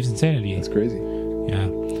 Yeah, Dave's Insanity. That's crazy. Yeah.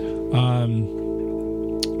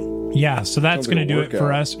 Yeah, so that's going to do it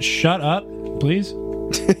for us. Shut up, please.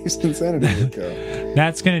 Dave's Insanity workout.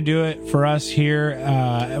 That's going to do it for us here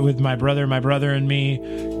with my brother and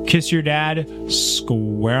me. Kiss your dad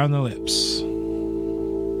square on the lips.